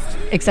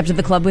 except at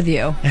the club with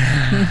you.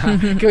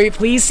 Can we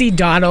please see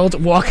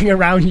Donald walking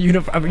around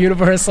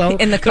Universal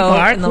In the coat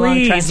park? and the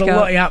long trench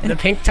coat? Yeah, the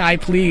pink tie,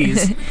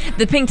 please.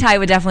 The pink tie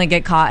would definitely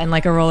get caught in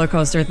like a roller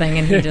coaster thing,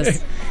 and he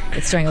just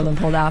gets strangled and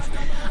pulled off.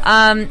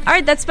 All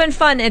right, that's been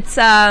fun. It's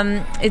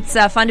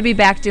fun to be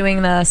back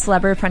doing the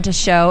Celebrity Apprentice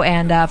show,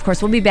 and of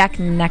course we'll be back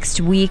next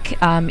week.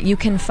 You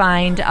can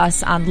find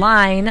us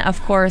online,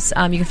 of course.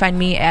 You can find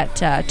me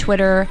at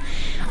Twitter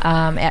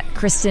at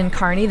Kristen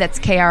Carney. That's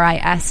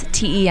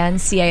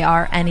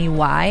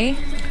KristenCarney.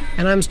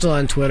 And I'm still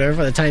on Twitter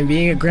for the time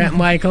being at Grant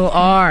Michael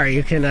R.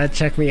 You can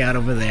check me out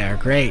over there.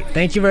 Great.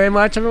 Thank you very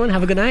much, everyone.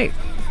 Have a good night.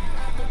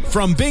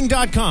 From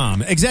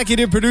Bing.com,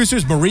 executive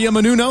producers Maria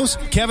Menounos,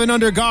 Kevin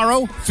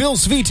Undergaro, Phil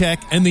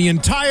Svitek, and the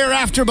entire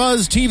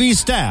AfterBuzz TV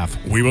staff,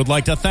 we would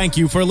like to thank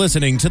you for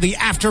listening to the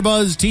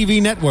AfterBuzz TV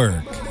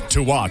network.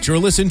 To watch or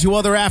listen to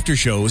other after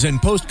shows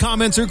and post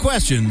comments or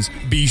questions,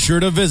 be sure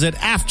to visit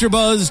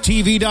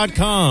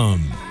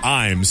AfterBuzzTV.com.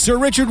 I'm Sir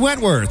Richard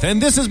Wentworth,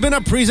 and this has been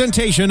a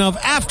presentation of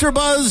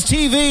AfterBuzz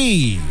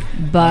TV.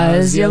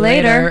 Buzz you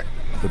later.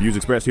 The views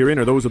expressed herein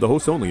are those of the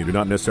hosts only and do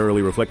not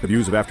necessarily reflect the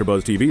views of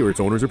AfterBuzz TV or its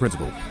owners or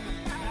principals.